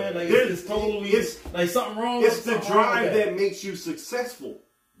what I'm saying? Like, it's totally, it's like something wrong. It's the drive that makes you successful.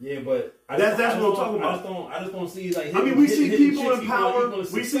 Yeah, but that's what I'm talking about. I just don't see like. I mean, we see people in power.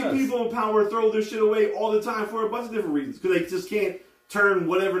 We see people in power throw their shit away all the time for a bunch of different reasons because they just can't turn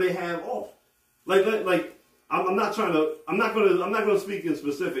whatever they have off. Like I'm not gonna speak in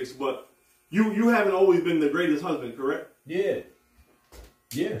specifics, but you haven't always been the greatest husband, correct? Yeah.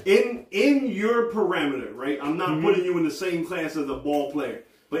 Yeah. In your parameter, right? I'm not putting you in the same class as a ball player,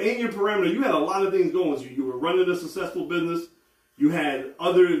 but in your parameter, you had a lot of things going. You were running a successful business. You had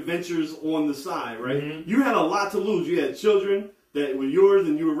other adventures on the side, right? Mm-hmm. You had a lot to lose. You had children that were yours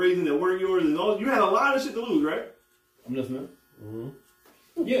and you were raising that weren't yours, and all. You had a lot of shit to lose, right? I'm listening.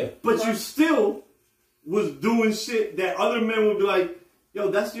 Mm-hmm. Yeah, but you still was doing shit that other men would be like, "Yo,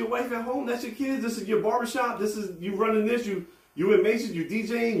 that's your wife at home. That's your kids. This is your barbershop. This is you running this. You and Mason. You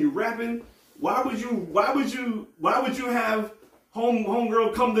DJing. You rapping. Why would you have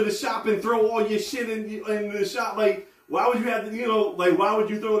homegirl come to the shop and throw all your shit in the shop like?" Why would you have to, why would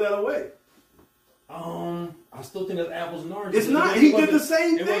you throw that away? I still think that's apples and oranges. It's not. He did the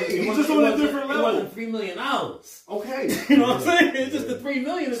same thing. He's just on a different level. It wasn't $3 million. Okay. You know what I'm saying? It's just the $3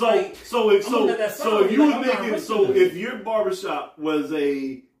 million. If your barbershop was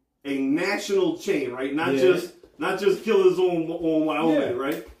a national chain, right? Not just Killers on Wyoming,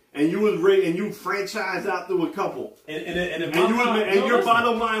 right? And you was and you franchised out through a couple, and your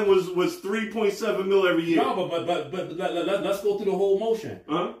bottom line was 3.7 mil every year. No, but let's go through the whole motion.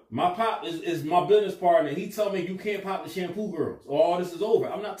 Huh? My pop is my business partner. He told me you can't pop the shampoo girls, or all this is over.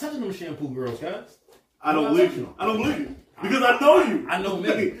 I'm not touching them shampoo girls, guys. I don't believe you. I don't believe you. Because I know you. I know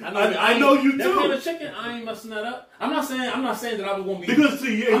me. I know you too. That kind of chicken, I ain't messing that up. I'm not saying that I was going to be. Because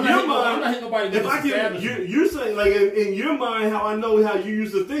in your mind, I'm not hitting nobody. If I can, you're saying like in your mind, how I know how you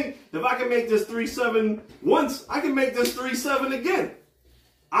used to think. If I can make this 3.7 once, I can make this 3.7 again.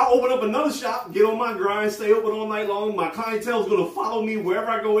 I'll open up another shop, get on my grind, stay open all night long. My clientele's going to follow me wherever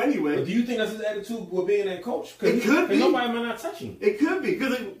I go anyway. But do you think that's his attitude with being that coach? It could be. Nobody might not touch him. It could be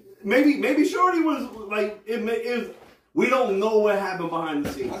because maybe Shorty was like it. We don't know what happened behind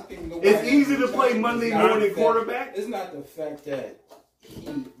the scenes. It's easy to play Monday morning quarterback. It's not the fact that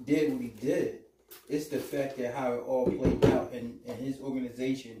he did what he did. It's the fact that how it all played out and his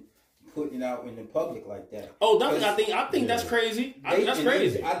organization putting it out in the public like that. Oh, I think that's crazy. That's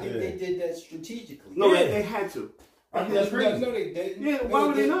crazy. I think they did that strategically. No, they had to. I think that's crazy. No, they didn't. Yeah, why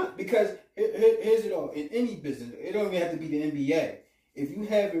would they not? Because here's it all. In any business, it don't even have to be the NBA. If you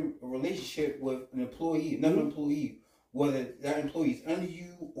have a relationship with an employee, another employee, whether that employee is under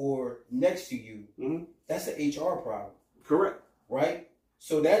you or next to you, that's an HR problem. Correct. Right?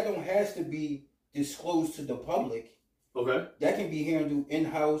 So that don't have to be disclosed to the public. Okay. That can be handled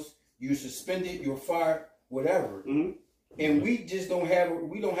in-house. You're suspended, you're fired, whatever. Mm-hmm. And we just don't have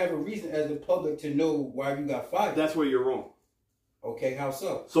a reason as the public to know why you got fired. That's where you're wrong. Okay, how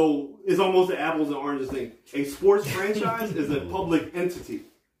so? So it's almost an apples and oranges thing. A sports franchise is a public entity,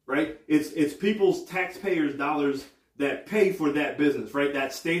 right? It's people's taxpayers' dollars that pay for that business, right?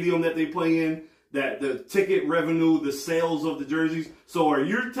 That stadium that they play in, that the ticket revenue, the sales of the jerseys. So are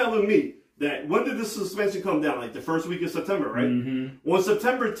you telling me that when did the suspension come down? Like the first week of September, right? Mm-hmm. On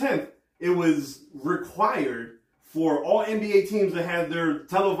September 10th, it was required for all NBA teams to have their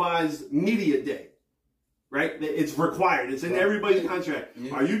televised media day, right? It's required. It's in everybody's contract.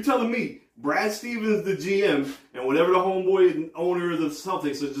 Yeah. Are you telling me Brad Stevens, the GM, and whatever the homeboy and owner of the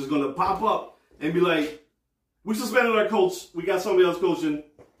Celtics is just going to pop up and be like, we suspended our coach. We got somebody else coaching.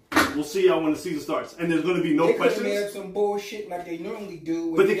 We'll see y'all when the season starts. And there's going to be no questions. They have some bullshit like they normally do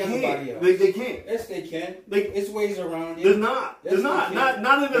with but they can't. They can't. Yes, they can. It's ways around it. There's not. Yes, there's not.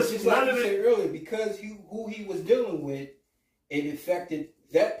 None of this. Just like you said earlier, because who he was dealing with, it affected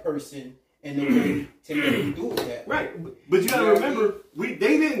that person and the way to do with that. Right. But you got to remember, they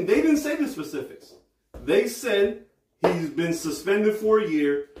didn't say the specifics. They said he's been suspended for a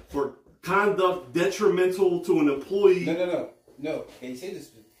year for conduct detrimental to an employee. No. They say this.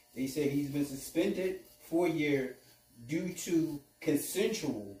 They say he's been suspended for a year due to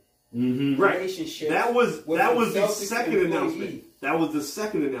consensual relationship. That was the second announcement. That was the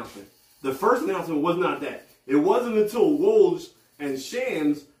second announcement. The first announcement was not that. It wasn't until Woj and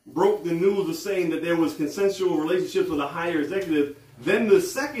Shams broke the news of saying that there was consensual relationships with a higher executive. Then the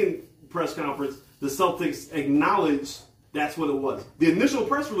second press conference, the Celtics acknowledged that's what it was. The initial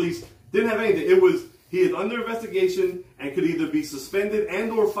press release didn't have anything. It was he is under investigation and could either be suspended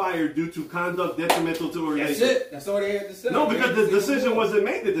and or fired due to conduct detrimental to organization. That's it. That's all they had to say. No, because the decision wasn't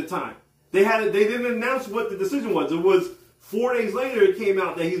made at the time. They didn't announce what the decision was. It was 4 days later it came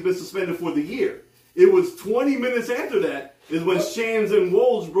out that he's been suspended for the year. It was 20 minutes after that is when Shams and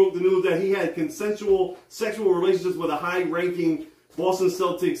Woj broke the news that he had consensual sexual relationships with a high-ranking Boston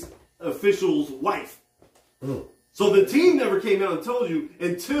Celtics official's wife. So the team never came out and told you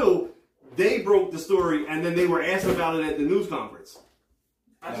until they broke the story, and then they were asked about it at the news conference.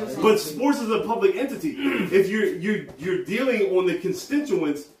 But sports is a public entity. If you're dealing on the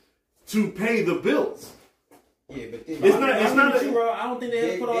constituents to pay the bills. Yeah, but it's not. I don't think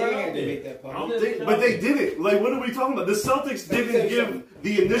they had to put all that out there. But they did it. Like, what are we talking about? The Celtics didn't give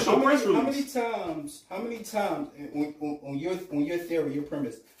the initial press release. How many times on your theory, your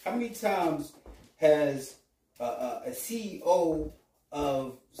premise? How many times has a CEO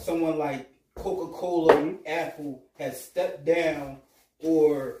of someone like Coca-Cola, Apple has stepped down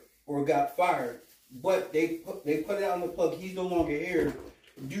or got fired, but they put it out on the plug? He's no longer here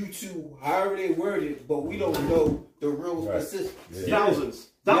due to however they worded it, but we don't know the real specifics. Yeah.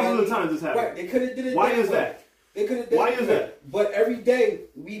 Thousands of times this happened. Right, they could have did it. Why is that? They could have done Why is that? But every day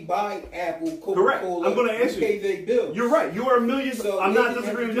we buy Apple, Coca-Cola. Correct. I'm going to ask you. Pay their bills. You're right. You are a million. So I'm not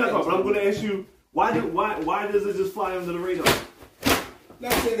disagreeing with that, but I'm going to ask you. Why does it just fly under the radar?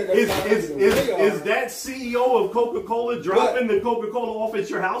 Not saying that is that CEO of Coca-Cola dropping the Coca-Cola off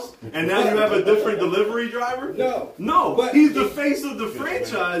at your house, and now you have a different delivery driver? No. But he's the face of the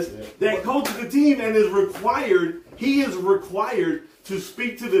franchise that coaches the team and is required. He is required to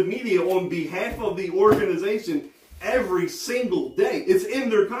speak to the media on behalf of the organization every single day. It's in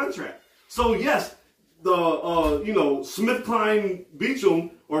their contract. So yes, the SmithKline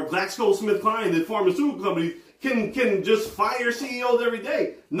Beecham or GlaxoSmithKline, the pharmaceutical companies, can just fire CEOs every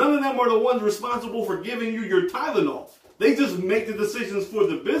day. None of them are the ones responsible for giving you your Tylenol. They just make the decisions for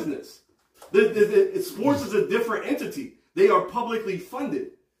the business. Sports is a different entity. They are publicly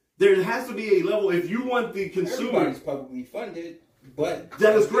funded. There has to be a level if you want the consumer. Everybody's publicly funded, but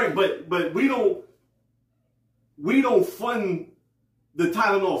that is correct. But we don't fund the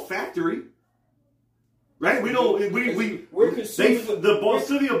Tylenol factory. Right? We don't. We're consumers. The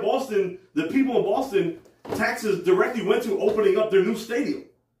city of Boston, the people in Boston, taxes directly went to opening up their new stadium.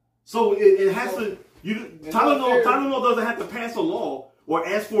 So it has to. Tylenol doesn't have to pass a law or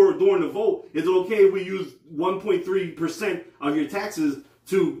ask for it during the vote. Is it okay if we use 1.3% of your taxes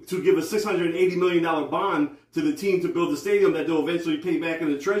to give a $680 million bond to the team to build the stadium that they'll eventually pay back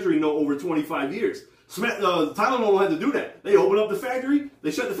in the Treasury note over 25 years? Tylenol don't have to do that. They open up the factory,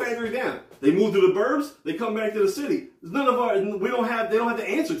 they shut the factory down. They move to the burbs, they come back to the city. They don't have to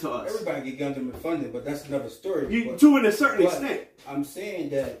answer to us. Everybody get government funded, but that's another story. To a certain extent. I'm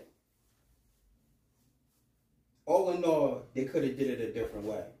saying that all in all, they could have did it a different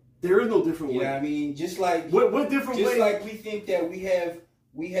way. There is no different way. You know what I mean? Just like what different way? Just like we think that we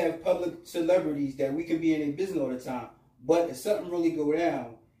have public celebrities that we can be in a business all the time, but if something really go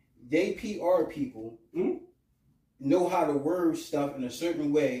down, they PR people know how to word stuff in a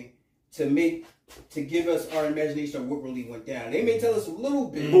certain way to give us our imagination of what really went down. They may tell us a little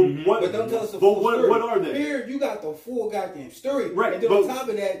bit, but don't tell us the full story. What are they? Here, you got the full goddamn story. Right. And then on top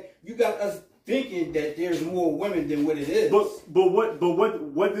of that, you got us thinking that there's more women than what it is. But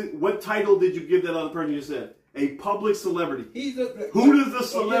what title did you give that other person you said? A public celebrity. Who does the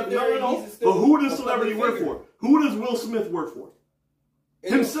celebrity? No. But who does celebrity work for? Who does Will Smith work for?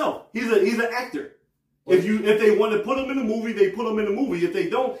 Himself. He's an actor. If they want to put him in a movie, they put him in a movie. If they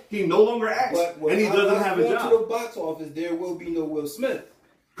don't, he no longer acts, and he doesn't have a job. To the box office, there will be no Will Smith.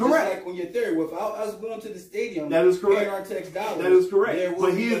 Correct. Just like on your theory, without us going to the stadium, that is correct. Paying our tax dollars, that is correct.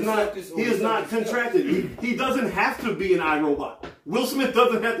 But he is not contracted. He doesn't have to be an iRobot. Will Smith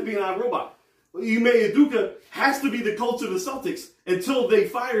doesn't have to be an iRobot. Ime Udoka has to be the coach of the Celtics until they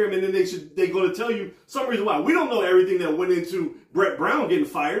fire him, and then they're going to tell you some reason why. We don't know everything that went into Brett Brown getting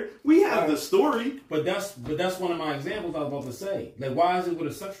fired. We have the story. But that's one of my examples I was about to say. Like, why is it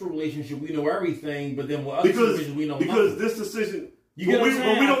with a sexual relationship we know everything, but then with other situations we know nothing? Because this decision. You get what I'm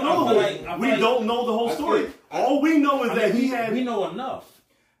saying? We don't know. We don't know the whole story. All we know is that he had. We know enough.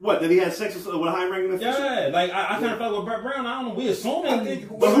 What, that he had sex with a high-ranking official? Yeah, like I kind of felt with Brett Brown. I don't know. We assuming,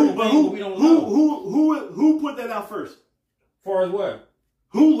 who put that out first? For as what?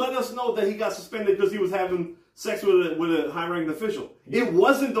 Who let us know that he got suspended because he was having sex with a high-ranking official? It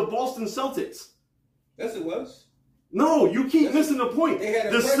wasn't the Boston Celtics. Yes, it was. No, you keep missing the point. They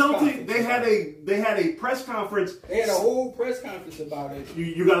had they had a press conference. They had a whole press conference about it.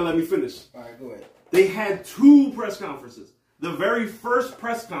 You got to let me finish. All right, go ahead. They had 2 press conferences. The very first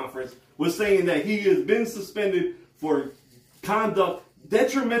press conference was saying that he has been suspended for conduct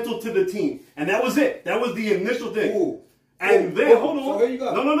detrimental to the team. And that was it. That was the initial thing. Ooh. And then, hold on. So here you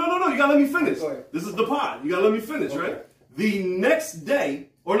go. No. You got to let me finish. This is the pod. You got to let me finish, right? The next day,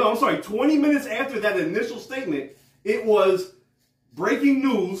 or no, I'm sorry, 20 minutes after that initial statement, it was breaking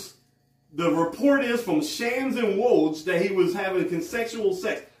news. The report is from Shams and Woj that he was having consensual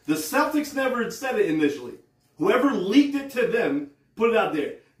sex. The Celtics never said it initially. Whoever leaked it to them put it out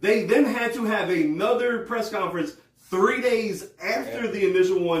there. They then had to have another press conference 3 days after the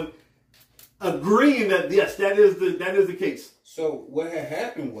initial one, agreeing that yes, that is the case. So what had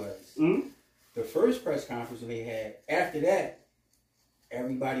happened was the first press conference they had. After that,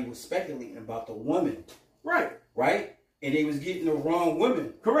 everybody was speculating about the woman. Right. And they was getting the wrong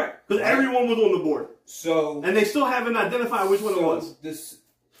women. Correct. Because everyone was on the board. And they still haven't identified which one it was.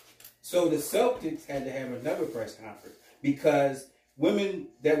 So the Celtics had to have another press conference because women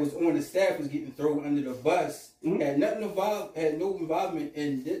that was on the staff was getting thrown under the bus, had no involvement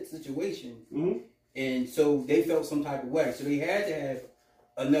in this situation. And so they felt some type of way. So they had to have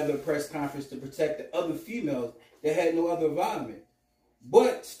another press conference to protect the other females that had no other involvement.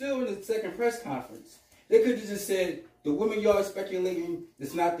 But still in the second press conference, they could have just said, the women y'all are speculating,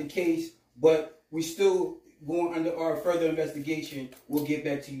 it's not the case, but we still going under our further investigation. We'll get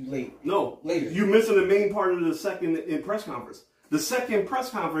back to you later. No, later. You're missing the main part of the second press conference. The second press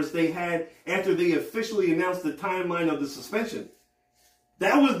conference they had after they officially announced the timeline of the suspension.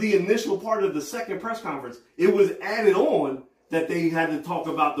 That was the initial part of the second press conference. It was added on that they had to talk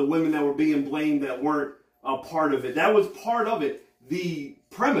about the women that were being blamed that weren't a part of it. That was part of it. The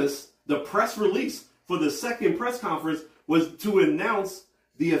premise, the press release for the second press conference was to announce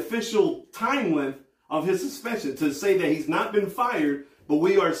the official time length of his suspension, to say that he's not been fired, but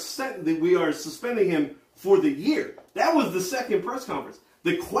we are suspending him for the year. That was the second press conference.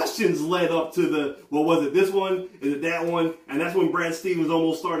 The questions led up to the, well, was it this one? Is it that one? And that's when Brad Stevens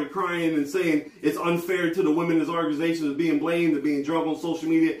almost started crying and saying it's unfair to the women in his organization of being blamed, of being drunk on social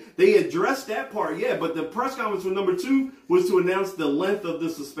media. They addressed that part, yeah, but the press conference for number 2 was to announce the length of the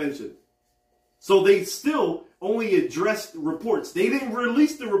suspension. So they still only addressed reports. They didn't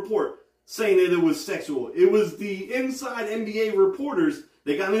release the report saying that it was sexual. It was the inside NBA reporters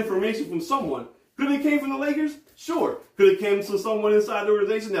that got information from someone. Could it came from the Lakers? Sure. Could it came from someone inside the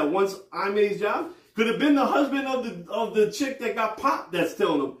organization that wants Ime's job? Could it have been the husband of the chick that got popped that's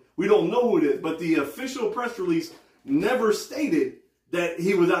telling them? We don't know who it is. But the official press release never stated that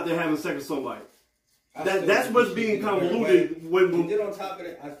he was out there having sex with somebody. That's what's being convoluted. And then on top of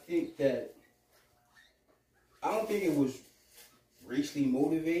that, I don't think it was racially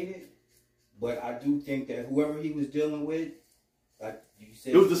motivated, but I do think that whoever he was dealing with, like you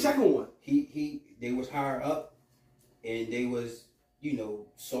said, it was the second one. They was higher up, and they was,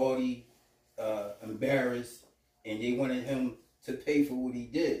 salty, embarrassed, and they wanted him to pay for what he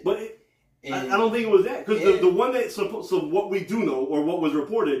did. But I don't think it was that, because the one that so what we do know, or what was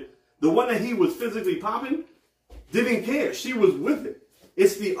reported, the one that he was physically popping didn't care. She was with it.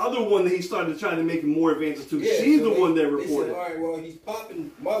 It's the other one that he started trying to make more advances to. Yeah, she's the one that reported. They said, all right, well, he's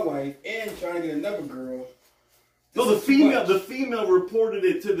popping my wife and trying to get another girl. No, the female reported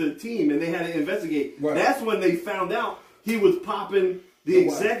it to the team, and they had to investigate. Right. That's when they found out he was popping the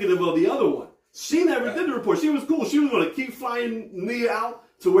executive of the other one. She never did the report. She was cool. She was going to keep flying Nia out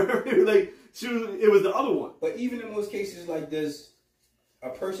to wherever it was the other one. But even in most cases like this, a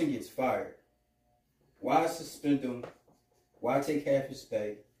person gets fired. Why suspend them? Why take half his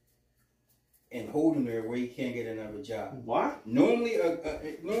pay and hold him there where he can't get another job? Why? Normally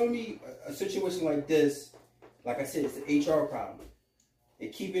a situation like this, like I said, it's an HR problem. They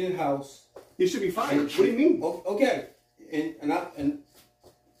keep it in house. He should be fired. What do you mean? Okay, and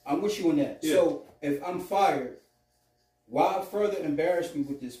I'm with you on that. Yeah. So if I'm fired, why further embarrass me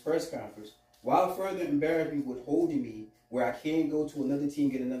with this press conference? Why further embarrass me with holding me where I can't go to another team,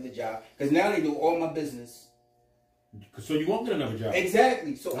 get another job? Because now they know all my business. So you won't get another job.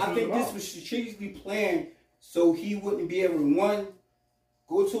 Exactly. So I think this was strategically planned so he wouldn't be able to, 1,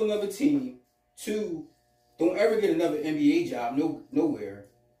 go to another team, 2, don't ever get another NBA job nowhere,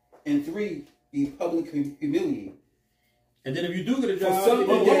 and 3, be publicly humiliated. And then if you do get a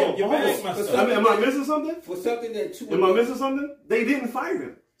job, your bag's messed up. Am I missing something? For something that Am I missing something? They didn't fire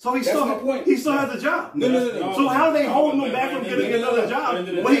him. So he still has a job. No. So how are they holding him back from getting another job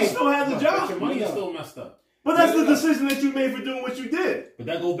when he still has a job? Your money is still messed up. But that's the decision that you made for doing what you did. But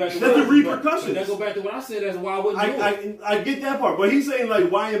that goes back to the repercussions. That goes back to what I said. That's why I wouldn't do it. I get that part, but he's saying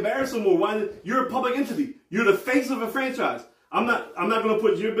like, why embarrass him? Or why? You're a public entity. You're the face of a franchise. I'm not going to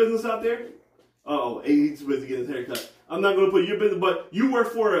put your business out there. Oh, he's supposed to get his haircut. I'm not going to put your business, but you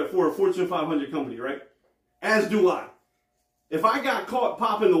work for a Fortune 500 company, right? As do I. If I got caught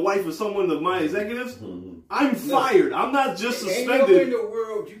popping the wife of someone of my executives, I'm fired. I'm not just suspended. Ain't nowhere in the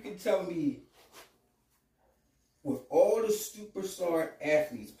world you can tell me with all the superstar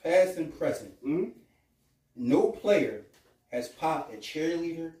athletes, past and present, no player has popped a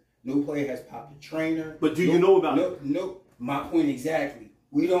cheerleader. No player has popped a trainer. But do you know about it? No. My point exactly.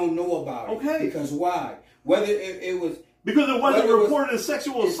 We don't know about it. Okay. Because why? Whether it was... Because it wasn't reported as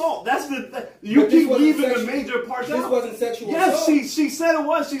sexual assault. That's you keep leaving the major parts out. This wasn't sexual Yes, assault. she said it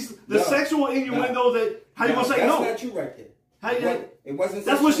was. Sexual innuendo that... How you going to say no? That's not you right there. It wasn't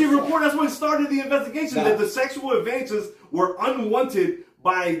That's what she reported. That's what started the investigation. That the sexual advances were unwanted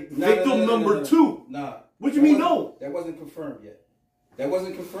by victim number 2. Nah. What do you mean no? That wasn't confirmed yet.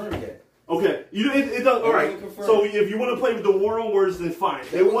 Okay, it does. All right. So if you want to play with the war on words, then fine.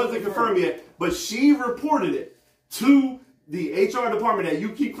 It wasn't confirmed yet, but she reported it to the HR department that you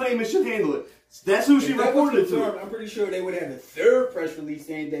keep claiming should handle it. That's who she reported it to. I'm pretty sure they would have a third press release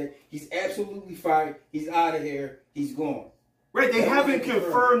saying that he's absolutely fired, he's out of here, he's gone. Right, they haven't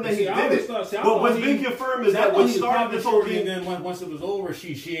confirmed that he did it. But what's been confirmed is that what started this whole thing. Then once it was over,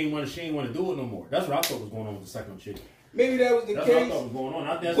 she ain't want to do it no more. That's what I thought was going on with the second chick. Maybe that was the case. That's what I thought was going on.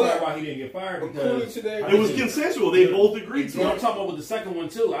 I think that's why he didn't get fired. Because it was consensual. They both agreed to it. I'm talking about with the second one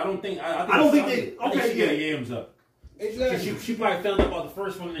too. I don't think they. Okay, she got yams up. Exactly. She probably found out about the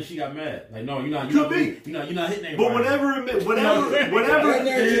first one and then she got mad. Like, no, you're not. You're not hitting anybody. But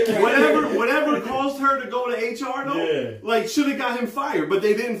whatever caused her to go to HR though, like should have got him fired. But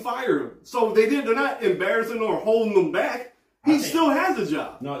they didn't fire him, so they're not embarrassing or holding him back. He still has a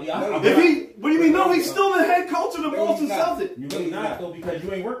job. No, what do you mean? No, he's still the head coach of the Boston Celtics. You really not though because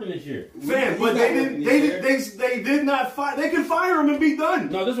you ain't working this year. Fam, but they did not fire. They can fire him and be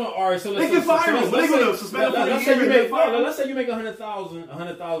done. No, this one. All right, so they can fire him. They're going to suspend him for a year. Let's say you make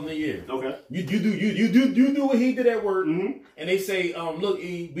 $100,000 a year. Okay. You do what he did at work, and they say, look,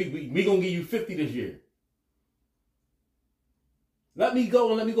 we gonna give you 50 this year. Let me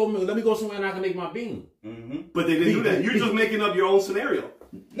go somewhere and I can make my bean. But they didn't do that. You're just making up your own scenario.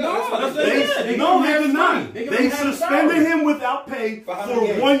 No, they did not. They suspended him without pay for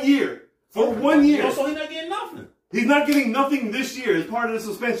 1 year. For 1 year. So he's not getting nothing. He's not getting nothing this year as part of the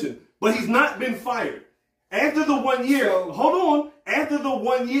suspension. But he's not been fired. After the 1 year, hold on. After the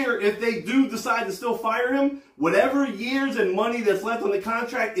 1 year, if they do decide to still fire him, whatever years and money that's left on the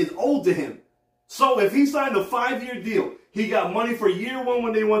contract is owed to him. So if he signed a 5-year deal, he got money for year 1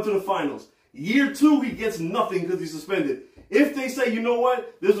 when they went to the finals. Year 2, he gets nothing because he's suspended. If they say, you know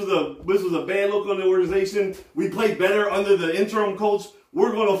what, this was a bad look on the organization, we played better under the interim coach,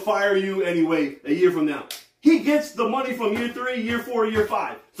 we're going to fire you anyway a year from now. He gets the money from year 3, year 4, year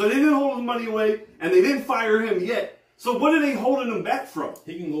 5. So they didn't hold his money away, and they didn't fire him yet. So what are they holding him back from?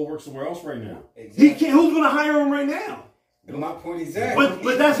 He can go work somewhere else right now. Exactly. He can't. Who's going to hire him right now? My point exactly.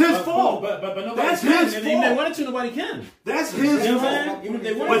 But that's his fault. But nobody that's can. his fault. Even if they wanted to, nobody can. That's his fault.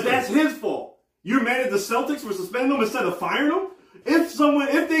 But that's his fault. You're mad at the Celtics for suspending him instead of firing him?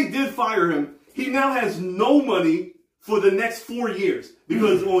 If they did fire him, he now has no money for the next 4 years.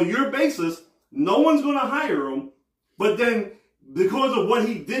 Because on your basis, no one's going to hire him. But then, because of what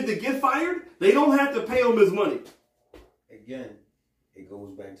he did to get fired, they don't have to pay him his money. Again, it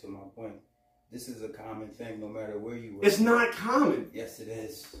goes back to my point. This is a common thing no matter where you are. It's not common. Yes, it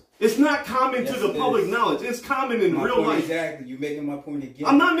is. It's not common to the public knowledge. It's common in real life. Exactly. You're making my point again.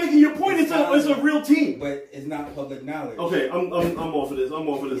 I'm not making your point. It's a real team. But it's not public knowledge. Okay, I'm off of this. I'm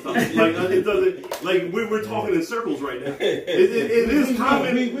off of this stuff. Like it doesn't. Like we're talking in circles right now. It is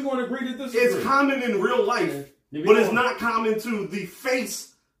common. We're going to agree to this. It's common in real life, but it's not common to the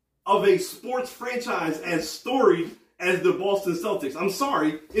face of a sports franchise as storied as the Boston Celtics. I'm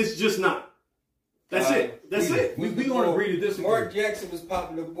sorry, it's just not. That's it. That's it. We're going to agree to this. Mark Jackson was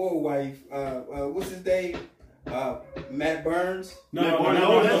popping the bull wife. What's his name? Matt Burns? No,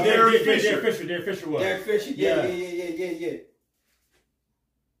 that's Derek Fisher. Derek Fisher was. Derek Fisher, yeah.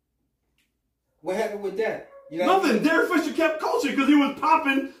 What happened with that? You know Nothing. Derek Fisher kept coaching because he was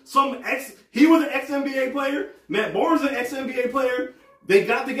popping he was an ex-NBA player. Matt Barnes was an ex-NBA player. They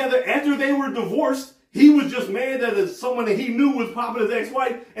got together after they were divorced. He was just mad that someone that he knew was popping his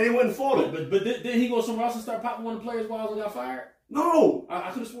ex-wife, and he wouldn't follow. But didn't he go somewhere else and start popping one of the players while he got fired? No.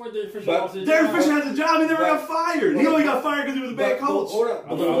 I could have sworn Derek Fisher lost his job. Derek Fisher has a job. He never got fired. He only got fired because he was a bad coach. Hold up. I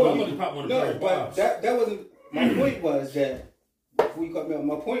thought he popped one of the players. But that wasn't... My point was that... Before you cut me off,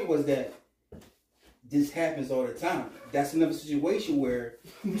 my point was that this happens all the time. That's another situation where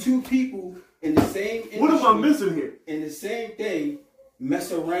two people in the same industry... What am I missing here? In the same thing...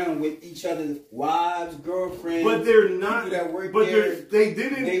 mess around with each other's wives, girlfriends. But they're not. That work but there, they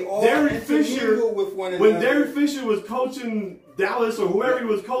didn't. They all Derek Fisher, with one when another. Derek Fisher was coaching Dallas or whoever he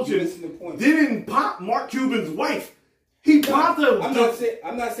was coaching, didn't pop Mark Cuban's wife. He popped her. I'm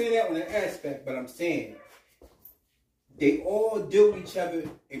not saying that on an aspect, but I'm saying they all deal with each other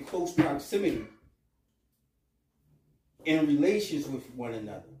in close proximity, in relations with one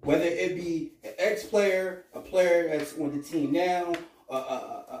another. Whether it be an ex-player, a player that's on the team now,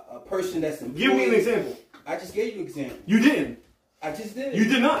 a person that's employed. Give me an example. I just gave you an example. You didn't. I just did. You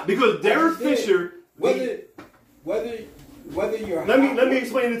did not, because Derek Fisher. Whether you're let me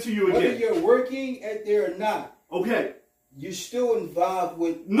explain it to you again. Whether you're working at there or not. Okay. You're still involved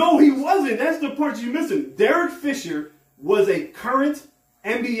with. No, he wasn't. That's the part you're missing. Derek Fisher was a current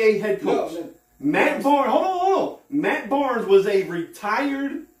NBA head coach. No. Matt Barnes. Hold on. Matt Barnes was a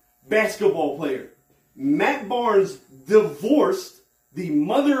retired basketball player. Matt Barnes divorced the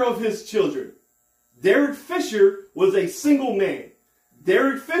mother of his children. Derek Fisher was a single man.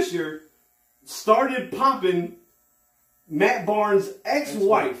 Derek Fisher started popping Matt Barnes'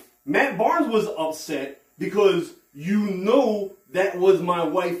 ex-wife. Matt Barnes was upset because you know that was my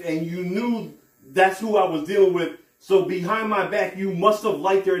wife and you knew that's who I was dealing with. So behind my back, you must have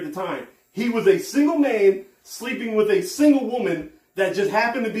liked her at the time. He was a single man sleeping with a single woman that just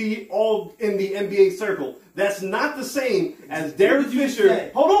happened to be all in the NBA circle. That's not the same as Derek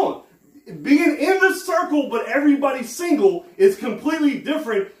Fisher. Hold on. Being in the circle but everybody single is completely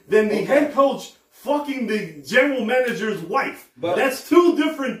different than the head coach fucking the general manager's wife. But that's two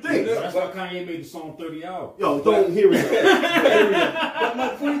different things. That's why Kanye made the song 30 Hours. Yo, don't hear it. But my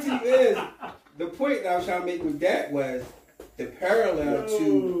point to you is, the point that I was trying to make with that was the parallel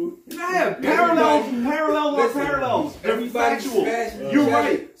to... Yeah, parallels. They're factual. You're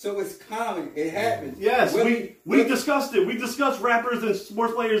right. So it's common. It happens. Yes, we discussed it. We discussed rappers and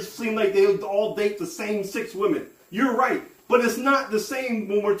sports players seem like they all date the same 6 women. You're right. But it's not the same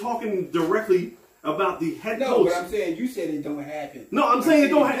when we're talking directly about the head coach. No, but I'm saying you said it don't happen. No, I'm saying it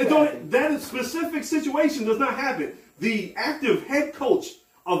don't happen. That specific situation does not happen. The active head coach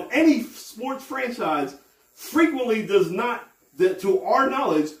of any sports franchise frequently does not, to our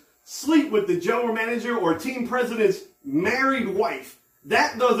knowledge, sleep with the general manager or team president's married wife.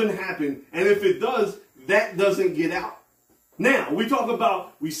 That doesn't happen. And if it does, that doesn't get out. Now, we talk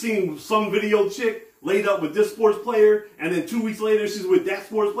about, we've seen some video chick laid up with this sports player, and then 2 weeks later she's with that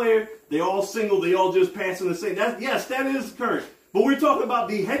sports player. They all single, they all just passing the same. Yes, that is current. But we're talking about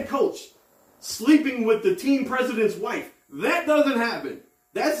the head coach sleeping with the team president's wife. That doesn't happen.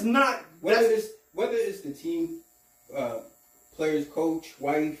 That's not... Whether it's the team player's coach,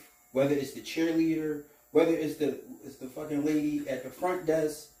 wife, whether it's the cheerleader, whether it's the fucking lady at the front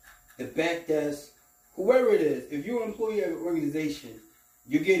desk, the back desk, whoever it is, if you're an employee of an organization,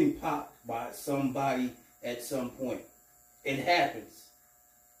 you're getting popped by somebody at some point. It happens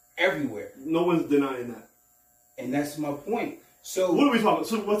everywhere. No one's denying that. And that's my point. So what are we talking?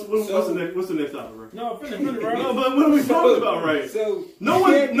 So what's the next topic, right? No, finish, right? No, but what are we talking about, right? So no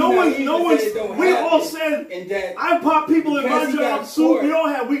one. We all said that I pop people in my job. Soup.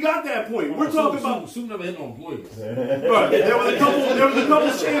 We got that point. We're talking about Soup never hit no employees. Right. There was a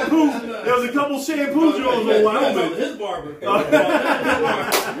couple shampoo. There was a couple shampoo drills on Wyoming. His barber.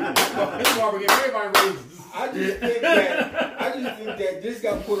 His barber gave everybody raises. I just think that this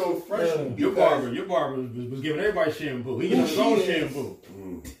got put on fresh. Your barber was giving everybody shampoo. He used his own shampoo.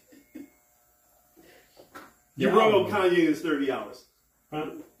 You brought up Kanye in his 30 hours.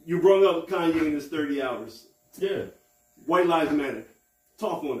 Huh? You brought up Kanye in his 30 hours. Yeah. White Lives Matter.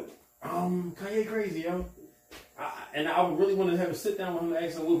 Talk on it. Kanye crazy, yo. And I would really want to have a sit down with him and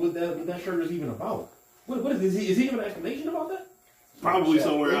ask him what that shirt is even about. What is he? Is he giving an explanation about that? Probably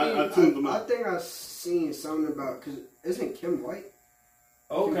somewhere. I tuned him out. I think I've seen something about, because isn't Kim white?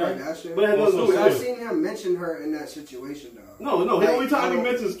 Okay. But I've seen him mention her in that situation, though. No. The only time he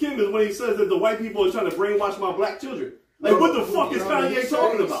mentions Kim is when he says that the white people are trying to brainwash my black children. Like, what the fuck is Kanye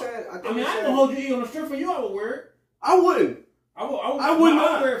talking about? I can hold your E on the strip for you. I would wear it. I wouldn't. I would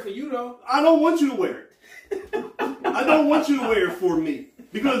not wear it for you, though. I don't want you to wear it. I don't want you to wear it for me.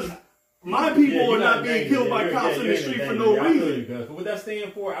 Because my people are not being killed by cops in the street for no reason. But what that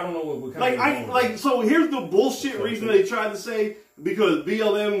stand for, I don't know what kind so here's the bullshit reason they tried to say because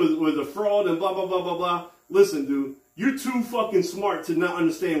BLM was a fraud and blah, blah, blah, blah, blah. Listen, dude, you're too fucking smart to not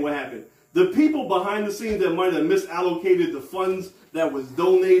understand what happened. The people behind the scenes that might have misallocated the funds that was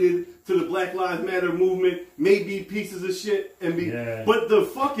donated to the Black Lives Matter movement may be pieces of shit but the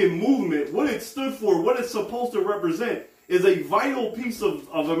fucking movement, what it stood for, what it's supposed to represent, is a vital piece of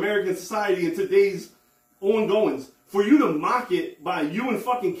American society in today's ongoings. For you to mock it by you and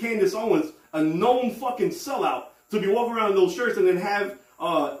fucking Candace Owens, a known fucking sellout, to be walking around in those shirts and then have,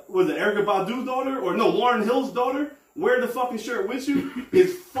 was it Erykah Badu's daughter? Or no, Lauryn Hill's daughter wear the fucking shirt with you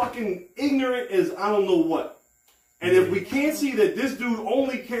is fucking ignorant as I don't know what. And if we can't see that this dude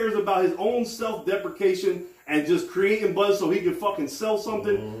only cares about his own self-deprecation and just creating buzz so he can fucking sell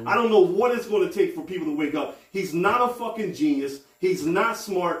something. I don't know what it's going to take for people to wake up. He's not a fucking genius. He's not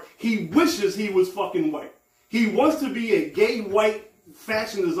smart. He wishes he was fucking white. He wants to be a gay white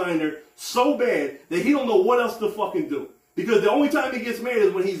fashion designer so bad that he don't know what else to fucking do. Because the only time he gets mad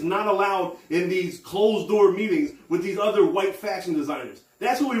is when he's not allowed in these closed door meetings with these other white fashion designers.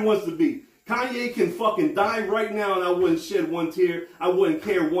 That's who he wants to be. Kanye can fucking die right now and I wouldn't shed one tear. I wouldn't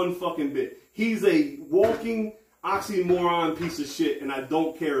care one fucking bit. He's a walking oxymoron piece of shit and I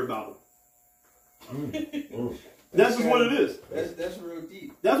don't care about him. That's just what it is. That's real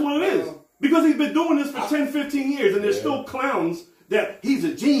deep. That's what it is. Because he's been doing this for 10, 15 years and there's still clowns that he's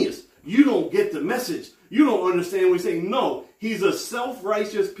a genius. You don't get the message. You don't understand what he's saying. No, he's a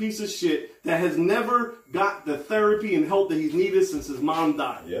self-righteous piece of shit that has never got the therapy and help that he's needed since his mom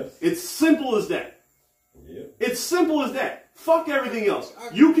died. Yes. It's simple as that. Yeah. It's simple as that. Fuck everything else.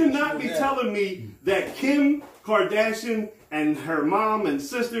 You cannot be telling me that Kim Kardashian and her mom and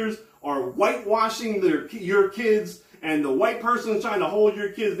sisters are whitewashing your kids and the white person is trying to hold your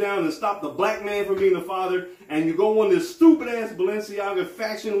kids down and stop the black man from being the father, and you go on this stupid-ass Balenciaga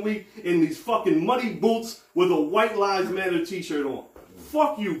Fashion Week in these fucking muddy boots with a White Lives Matter t-shirt on.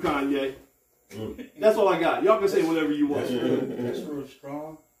 Fuck you, Kanye. That's all I got. Y'all can say whatever you want. That's real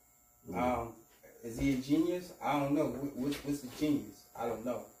strong. Is he a genius? I don't know. What's the genius? I don't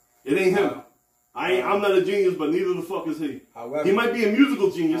know. It ain't him. I'm not a genius, but neither the fuck is he. However, he might be a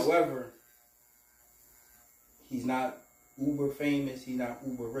musical genius. However, he's not uber famous. He's not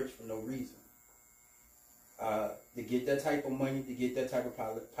uber rich for no reason. To get that type of money, to get that type of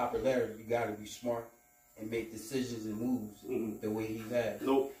popularity, you got to be smart and make decisions and moves the way he's at.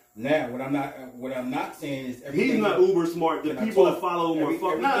 Nope. Now, what I'm not saying is everything. He's not uber smart. The people that follow him are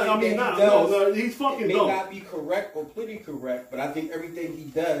fucking. No, he's fucking dumb. It may not be correct or politically correct, but I think everything he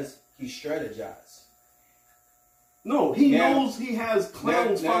does, he strategizes. No, he knows he has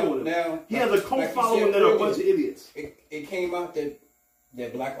clowns following him. He has a cult following that are a bunch of idiots. It came out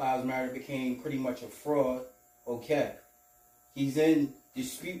that Black Lives Matter became pretty much a fraud. Okay. He's in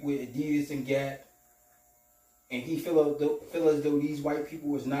dispute with Adidas and Gap. And he feel as though these white people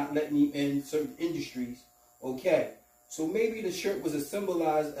was not letting him in certain industries. Okay. So maybe the shirt was a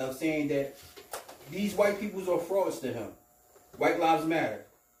symbolize of saying that these white peoples are frauds to him. White Lives Matter.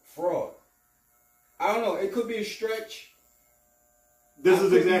 Fraud. I don't know. It could be a stretch. This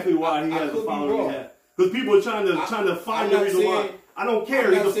is exactly why he has the following he has. Because people are trying to find the reason why. I don't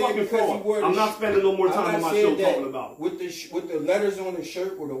care. He's a fucking fraud. I'm not spending no more time on my show talking about it. With the letters on the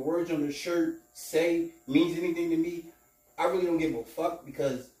shirt or the words on the shirt say means anything to me, I really don't give a fuck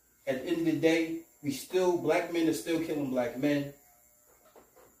because at the end of the day, black men are still killing black men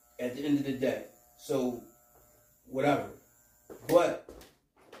at the end of the day. So, whatever. But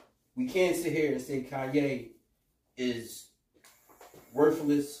we can't sit here and say Kanye is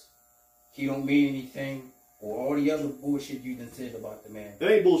worthless, he don't mean anything, or all the other bullshit you done said about the man. It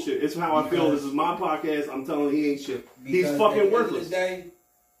ain't bullshit. It's how I feel. This is my podcast. I'm telling you, he ain't shit. He's fucking worthless.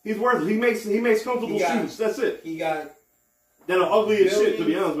 He's worthless. He makes comfortable shoes. That's it. He got that are ugly as shit, to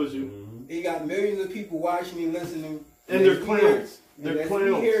be honest with you. He got millions of people watching and listening. And they're clowns. They're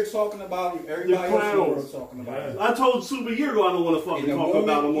clowns. We here talking about him. Everybody else in the world talking about him. I told Super a year ago I don't want to fucking talk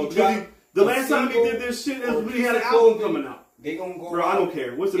about him. Because the last time he did this shit is he had an album coming out. They gonna go. Bro, I don't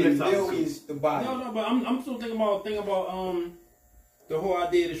care. What's the next topic? No, but I'm still thinking about the whole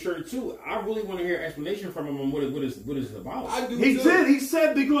idea of the shirt too. I really want to hear an explanation from him on what it's about. I do. He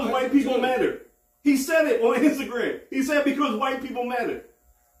said because white people matter. He said it on Instagram. He said because white people matter.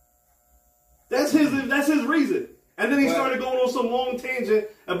 That's his reason. And then he started going on some long tangent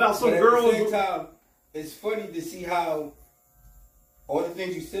about some girl. At the same time, it's funny to see how all the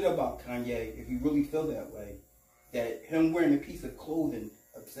things you said about Kanye, if you really feel that way, that him wearing a piece of clothing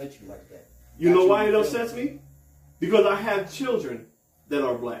upsets you like that. You know why it upsets me? Because I have children that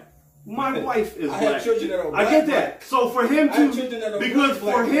are black. My wife is black. I have children that are black. I get that. So for him to, because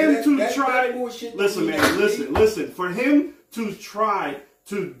for him to try, listen man, listen. For him to try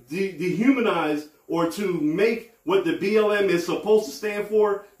to dehumanize or to make what the BLM is supposed to stand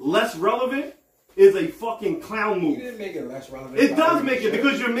for less relevant is a fucking clown move. You didn't make it less relevant. It does make it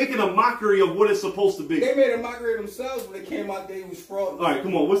because you're making a mockery of what it's supposed to be. They made a mockery of themselves when they came out there. It was fraud. All right,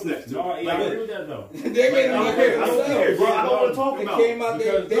 come on. What's next? No, I agree with that though. They made a mockery of themselves. I don't care, bro. I don't want to talk about it. They came out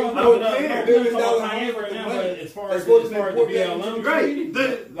there. I don't care. As far as the BLM, right?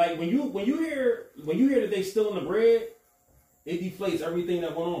 Like when you hear that they stealing the bread, it deflates everything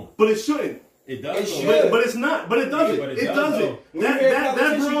that went on. But it shouldn't. It does, but it doesn't. It doesn't. That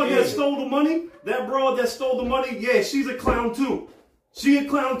broad that stole the money, yeah, she's a clown too. She a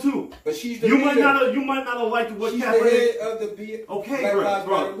clown too. But she's the you leader. might not have liked what she's Kaepernick. The head of the Black Lives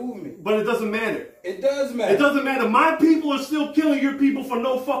Matter movement. But it doesn't matter. It does matter. It doesn't matter. My people are still killing your people for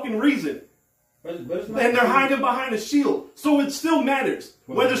no fucking reason. But it's not and they're hiding behind a shield. So it still matters.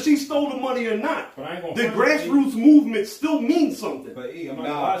 Whether she stole the money or not. The grassroots movement still means something. But I'm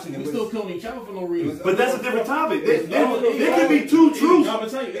not we still killing each other for no reason. But that's a different topic. There could be two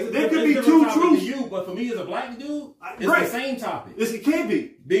truths. There could be two truths. But for me as a black dude, it's right. the same topic. It can't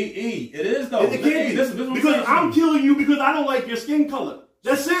be. It is though. It can't be. Because I'm killing you because I don't like your skin color.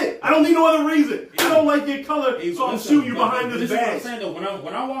 That's it. I don't need no other reason. I don't like your color, so I'm shooting you behind this badge. This is what I'm saying though.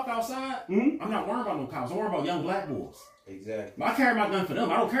 When I walk outside, I'm not worrying about no cops. I'm worrying about young black boys. Exactly. I carry my gun for them.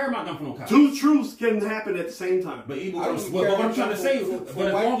 I don't carry my gun for no cops. Two truths can happen at the same time. But what I'm trying to say, but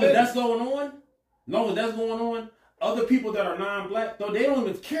as long as that's going on, other people that are non-black, though, they don't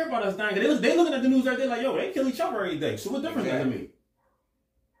even care about us dying. They looking at the news every day like, yo, they kill each other every day. So what difference does it make?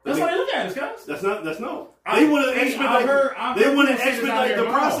 That's how they look at us, guys. That's no. They want to expedite the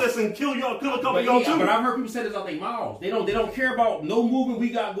process and kill a couple of y'all too. But I've heard people say this out their mouths. They don't care about no movement we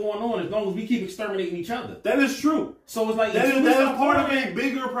got going on as long as we keep exterminating each other. That is true. So it's like that is part of a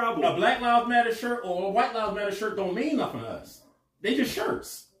bigger problem. A Black Lives Matter shirt or a White Lives Matter shirt don't mean nothing to us. They just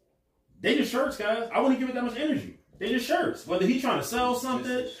shirts. They just shirts, guys. I wouldn't give it that much energy. They just shirts. Whether he's trying to sell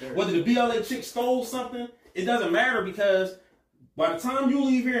something, whether the BLA chick stole something, it doesn't matter because by the time you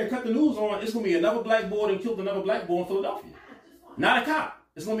leave here and cut the news on, it's going to be another black boy that killed another black boy in Philadelphia. Not a cop.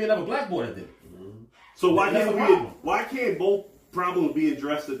 It's going to be another black boy that did it. So why can't both problems be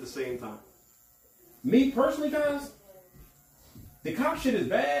addressed at the same time? Me personally, guys, the cop shit is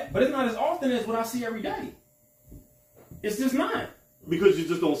bad, but it's not as often as what I see every day. It's just not. Because you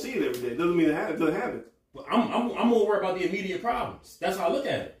just don't see it every day. It doesn't mean it doesn't happen. I'm more worried about the immediate problems. That's how I look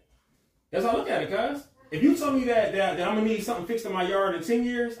at it. Guys. If you tell me that I'm gonna need something fixed in my yard in 10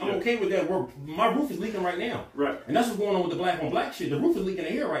 years, I'm okay with that. My roof is leaking right now. Right. And that's what's going on with the black on black shit. The roof is leaking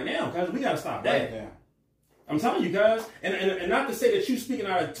in here right now, guys. We gotta stop that. Right. I'm telling you guys, and not to say that you speaking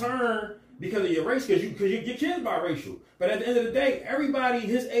out of turn because of your race, because your kid's biracial. But at the end of the day, everybody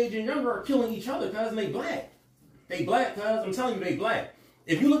his age and younger are killing each other, guys, and they black. They black, guys. I'm telling you, they black.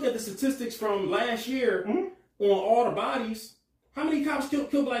 If you look at the statistics from last year on all the bodies, how many cops killed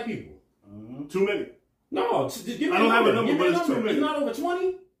black people? Too many. No, I don't have a number, but it's too many. It's not over 20?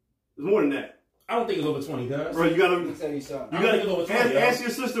 It's more than that. I don't think it's over 20, guys. Bro, you gotta tell you something. I don't think it's over 20. Ask your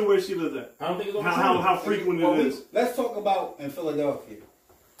sister where she lives at. I don't think it's over 20. How frequent it is. Let's talk about in Philadelphia.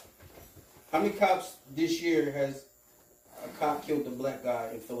 How many cops this year has a cop killed a black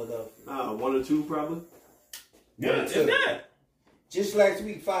guy in Philadelphia? 1 or 2 probably. Yeah, it's that. Just last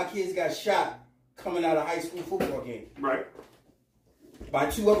week, 5 kids got shot coming out of high school football game. Right. By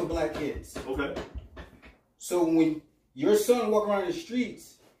 2 other black kids. Okay. So when your son walk around the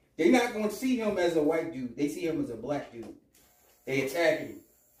streets, they're not going to see him as a white dude. They see him as a black dude. They attacking him.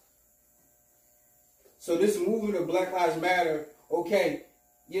 So this movement of Black Lives Matter, okay,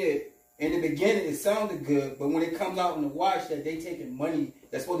 yeah, in the beginning it sounded good, but when it comes out in the wash that they taking money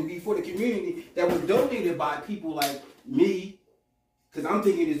that's supposed to be for the community that was donated by people like me, because I'm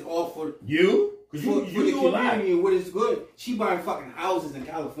thinking it's all for you, for the community and what is good. She buying fucking houses in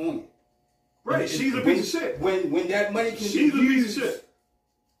California. Right, she's a piece of shit. When that money can she's be a piece of shit.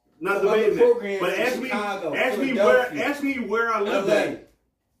 Not debating that. But ask me where I lived at.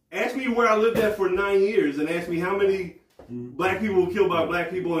 Ask me where I lived at for 9 years, and ask me how many black people were killed by black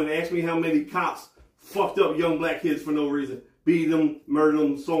people, and ask me how many cops fucked up young black kids for no reason, beat them, murdered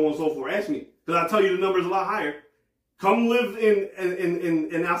them, so on and so forth. Ask me, because I'll tell you the number's a lot higher. Come live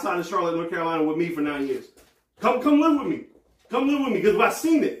in outside of Charlotte, North Carolina, with me for 9 years. Come live with me. Come live with me, because I've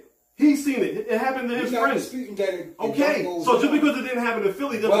seen it. He's seen it. It happened to his friends. Okay, so just because it didn't happen in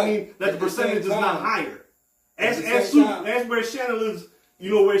Philly doesn't mean that the percentage is not higher. Ask where Shannon lives.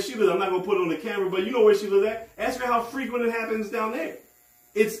 You know where she lives. I'm not gonna put it on the camera, but you know where she lives at. Ask her how frequent it happens down there.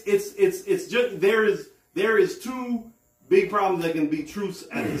 It's just there is 2 big problems that can be truths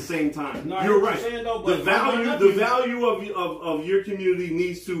at the same time. No, you're right. The value of your community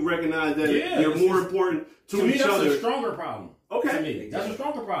needs to recognize that they're more important to each other. That's a stronger problem. Okay. To me. That's a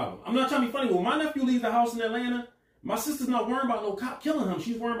stronger problem. I'm not trying to be funny. When my nephew leaves the house in Atlanta, my sister's not worrying about no cop killing him.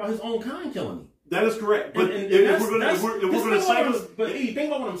 She's worrying about his own kind killing him. That is correct. But if we're going to cycle, but think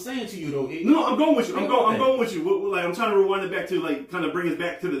about what I'm saying to you though. No, I'm going with you. I'm going with you. Like I'm trying to rewind it back to like kind of bring us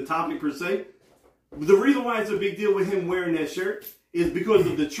back to the topic per se. The reason why it's a big deal with him wearing that shirt is because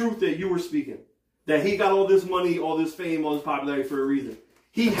of the truth that you were speaking. That he got all this money, all this fame, all this popularity for a reason.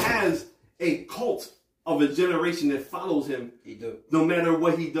 He has a cult of a generation that follows him, no matter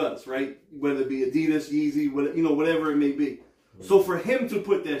what he does, right? Whether it be Adidas, Yeezy, whatever it may be. So for him to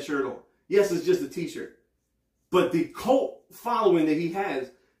put that shirt on, yes, it's just a t-shirt. But the cult following that he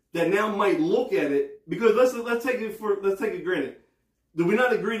has that now might look at it, because let's take it granted. Do we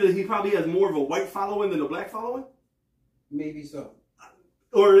not agree that he probably has more of a white following than a black following? Maybe so.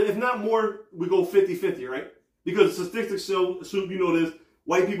 Or if not more, we go 50-50, right? Because statistics show, you know this,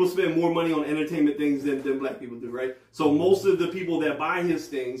 white people spend more money on entertainment things than black people do, right? So most of the people that buy his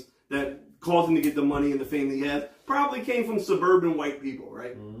things, that cause him to get the money and the fame that he has, probably came from suburban white people,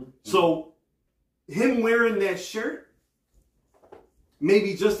 right? Mm-hmm. So him wearing that shirt,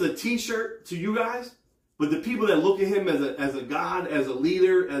 maybe just a t-shirt to you guys, but the people that look at him as a god, as a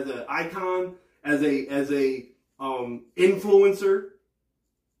leader, as an icon, as a influencer,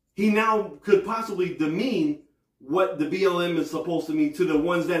 he now could possibly demean what the BLM is supposed to mean to the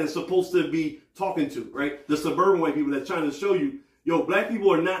ones that it's supposed to be talking to, right? The suburban white people that's trying to show you, yo, black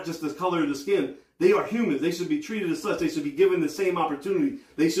people are not just the color of the skin. They are humans. They should be treated as such. They should be given the same opportunity.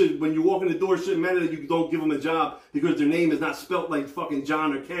 They should, when you walk in the door, it shouldn't matter that you don't give them a job because their name is not spelt like fucking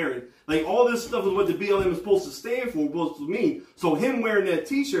John or Karen. Like, all this stuff is what the BLM is supposed to stand for, supposed to mean. So him wearing that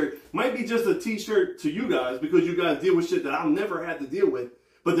t-shirt might be just a t-shirt to you guys because you guys deal with shit that I've never had to deal with.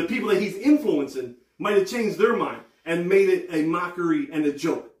 But the people that he's influencing might have changed their mind and made it a mockery and a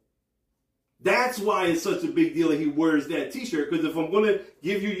joke. That's why it's such a big deal that he wears that t-shirt. Because if I'm going to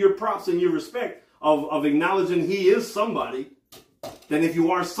give you your props and your respect of acknowledging he is somebody, then if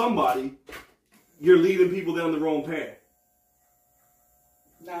you are somebody, you're leading people down the wrong path.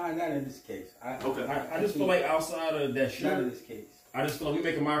 Nah, not in this case. I just feel like outside of that shirt, not in this case, I just feel like we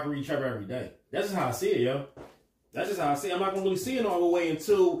make a mockery of each other every day. That's just how I see it, yo. That's just how I see it. I'm not going to really see it all the way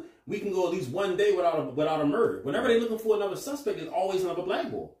until we can go at least one day without a murder. Whenever they're looking for another suspect, there's always another black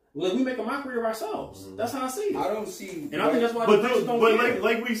boy. Like, we make a mockery of ourselves. Mm-hmm. That's how I see it. I don't see... And I think that's why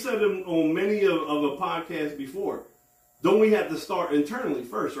like we said on many of the podcasts before, don't we have to start internally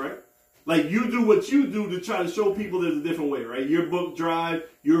first, right? Like, you do what you do to try to show people there's a different way, right? Your book drive,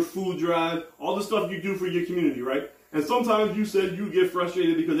 your food drive, all the stuff you do for your community, right? And sometimes you said you get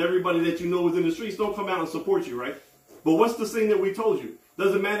frustrated because everybody that you know is in the streets don't come out and support you, right? But what's the thing that we told you?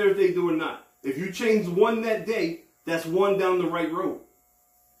 Doesn't matter if they do or not. If you change one that day, that's one down the right road.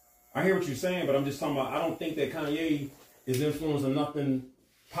 I hear what you're saying, but I'm just talking about, I don't think that Kanye is influencing nothing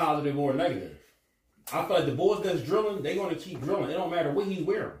positive or negative. I feel like the boys that's drilling, they're going to keep drilling. It don't matter what he's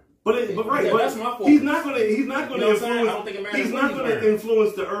wearing. But that's my fault. He's not going to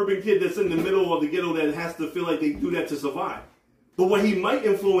influence the urban kid that's in the middle of the ghetto that has to feel like they do that to survive. But what he might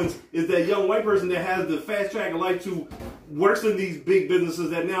influence is that young white person that has the fast track of life to works in these big businesses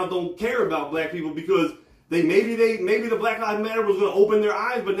that now don't care about black people because maybe the Black Lives Matter was going to open their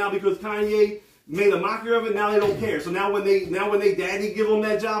eyes, but now because Kanye made a mockery of it, now they don't care. So now when they daddy give them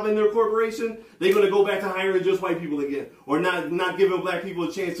that job in their corporation, they're going to go back to hiring just white people again, or not giving black people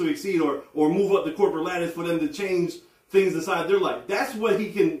a chance to exceed, or move up the corporate ladders for them to change things inside their life. That's what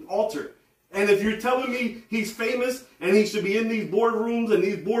he can alter. And if you're telling me he's famous and he should be in these boardrooms and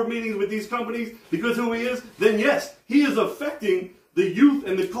these board meetings with these companies because who he is, then yes, he is affecting the youth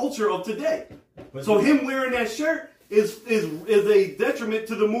and the culture of today. So him wearing that shirt is a detriment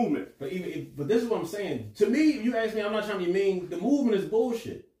to the movement. But this is what I'm saying. To me, if you ask me, I'm not trying to be mean. The movement is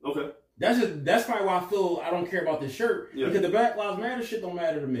bullshit. Okay. That's probably why I feel I don't care about this shirt. Yeah. Because the Black Lives Matter shit don't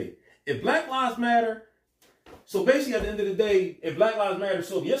matter to me. If Black Lives Matter, so basically at the end of the day, if Black Lives Matter,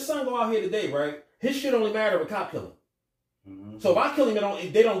 so if your son go out here today, right, his shit only matter if a cop kill him. Mm-hmm. So if I kill him,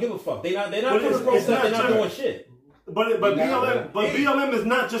 they don't give a fuck. They're not coming protest. They're not doing shit. But BLM is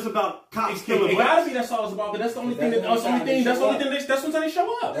not just about cops killing. It gotta be. That's all it's about. But that's the only thing. That's when they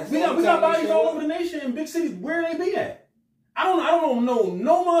show up. We got bodies all over the nation in big cities. Where they be at? I don't know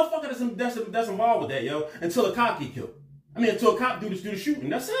no motherfucker that's involved with that, yo. Until a cop get killed. I mean, until a cop do the shooting.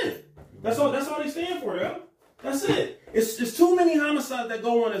 That's it. That's all they stand for, yo. That's it. It's too many homicides that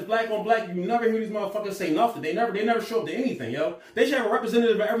go on as black on black. You never hear these motherfuckers say nothing. They never show up to anything, yo. They should have a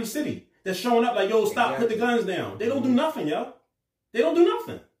representative in every city that's showing up like, yo, stop, put the guns down. They don't do nothing, yo. They don't do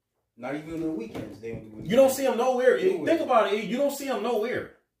nothing. Not even on the weekends. They don't do anything. You don't see them nowhere. Think about it. You don't see them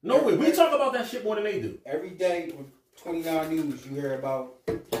nowhere. Nowhere. We talk about that shit more than they do. Every day with 29 News, you hear about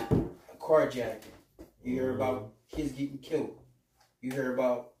a carjacking. You hear about kids getting killed. You hear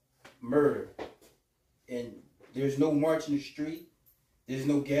about murder. And there's no march in the street. There's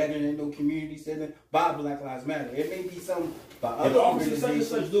no gathering in no community center by Black Lives Matter. It may be some by other organizations. If officers such and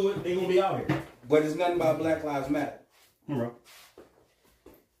such do it, they're going to be out here. But it's nothing about Black Lives Matter. Right.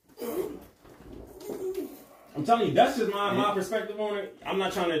 I'm telling you, that's just my perspective on it. I'm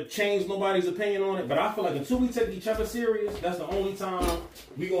not trying to change nobody's opinion on it, but I feel like until we take each other serious, that's the only time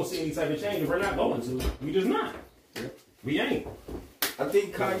we're going to see any type of change. We're not going to. We just not. We ain't. I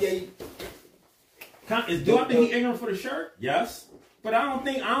think Kanye. Do I think he ignorant for the shirt? Yes. But I don't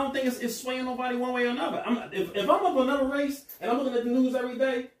think it's swaying nobody one way or another. If I'm up another race and I'm looking at the news every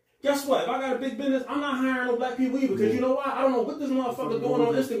day, guess what? If I got a big business, I'm not hiring no black people either. Because you know why? I don't know what this motherfucker doing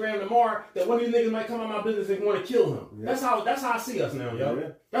on Instagram tomorrow that one of these niggas might come out my business and want to kill him. Yeah. That's how I see us now, yo. Yeah.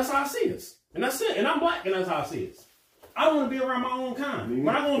 That's how I see us. And that's it. And I'm black and that's how I see us. I want to be around my own kind.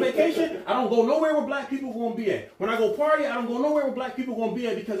 When I go on vacation, I don't go nowhere where black people going to be at. When I go party, I don't go nowhere where black people going to be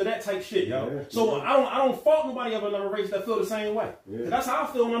at because of that type shit, yo. Yeah. So I don't fault nobody of another race that feel the same way. Yeah. That's how I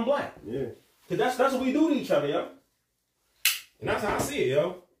feel when I'm black. Yeah. Because that's what we do to each other, yo. And that's how I see it,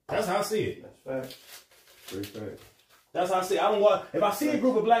 yo. That's how I see it. That's fact. Very fact. That's how I see it. I don't want. If I see a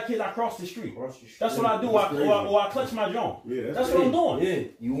group of black kids, I cross the street. That's what I do. Or I clutch my jaw. Yeah, that's what I'm doing. Yeah.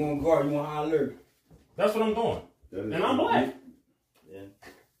 You want guard, you want high alert. That's what I'm doing. And I'm black. Yeah.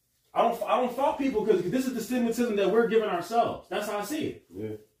 I don't fault people because this is the stigmatism that we're giving ourselves. That's how I see it.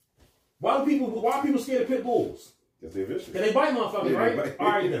 Yeah. Why are people scared of pit bulls? Because they're vicious. Because they bite motherfuckers, right? Bite. All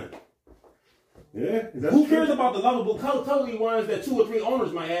right then. Yeah. Who cares about the lovable, cuddly ones that 2 or 3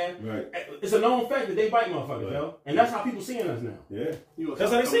 owners might have? Right. It's a known fact that they bite motherfuckers, yo. And that's how people seeing us now. Yeah.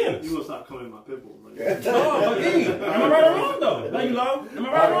 That's how they seeing us. You gonna stop calling my pit bulls. Oh, but am I right or wrong though? Thank you, love. Am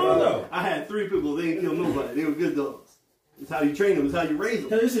I right or wrong though? I had 3 people. They didn't kill nobody. They were good dogs. It's how you train them. It's how you raise them.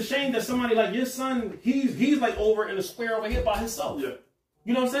 Because it's a shame that somebody like your son, he's like over in the square over here by himself. Yeah.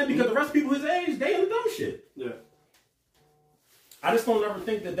 You know what I'm saying? Because the rest of people his age, they in the dumb shit. Yeah. I just don't ever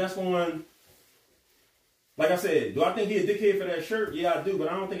think that that's one. Like I said, do I think he a dickhead for that shirt? Yeah, I do, but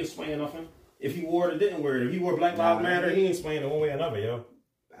I don't think it's swaying nothing. If he wore it or didn't wear it. If he wore Black Lives Matter, he ain't swaying it one way or another, yo.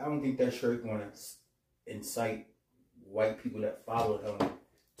 I don't think that shirt going to incite white people that follow him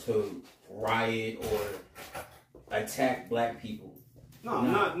to riot or attack black people. No,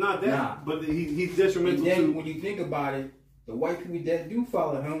 not that. Nah. But he's detrimental. And then when you think about it, the white people that do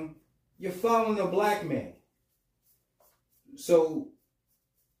follow him, you're following a black man. So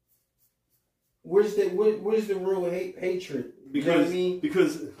where's the real hatred? Because, you know what I mean?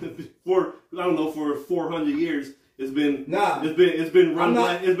 Because for 400 years it's been run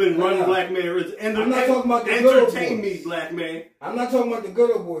black man. I'm not talking about the good old boys. Entertain me, black man. I'm not talking about the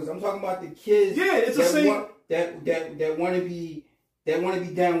good old boys. I'm talking about the kids. Yeah, it's the same. That want to be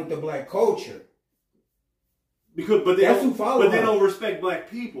down with the black culture. But they don't respect black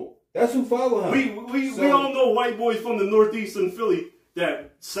people. That's who follow him. We all know white boys from the northeastern Philly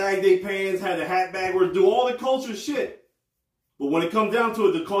that sag their pants, had a hat backwards, do all the culture shit. But when it comes down to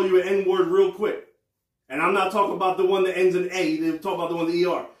it, they call you an N-word real quick. And I'm not talking about the one that ends in A. They talk about the one with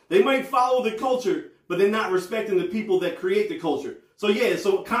ER. They might follow the culture, but they're not respecting the people that create the culture. So yeah,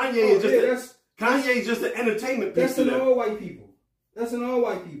 so Kanye is just an entertainment piece. That's in all white people. That's in all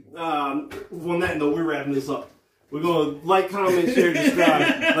white people. On that note, we're wrapping this up. We're going to like, comment, share, subscribe.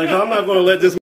 I'm not going to let this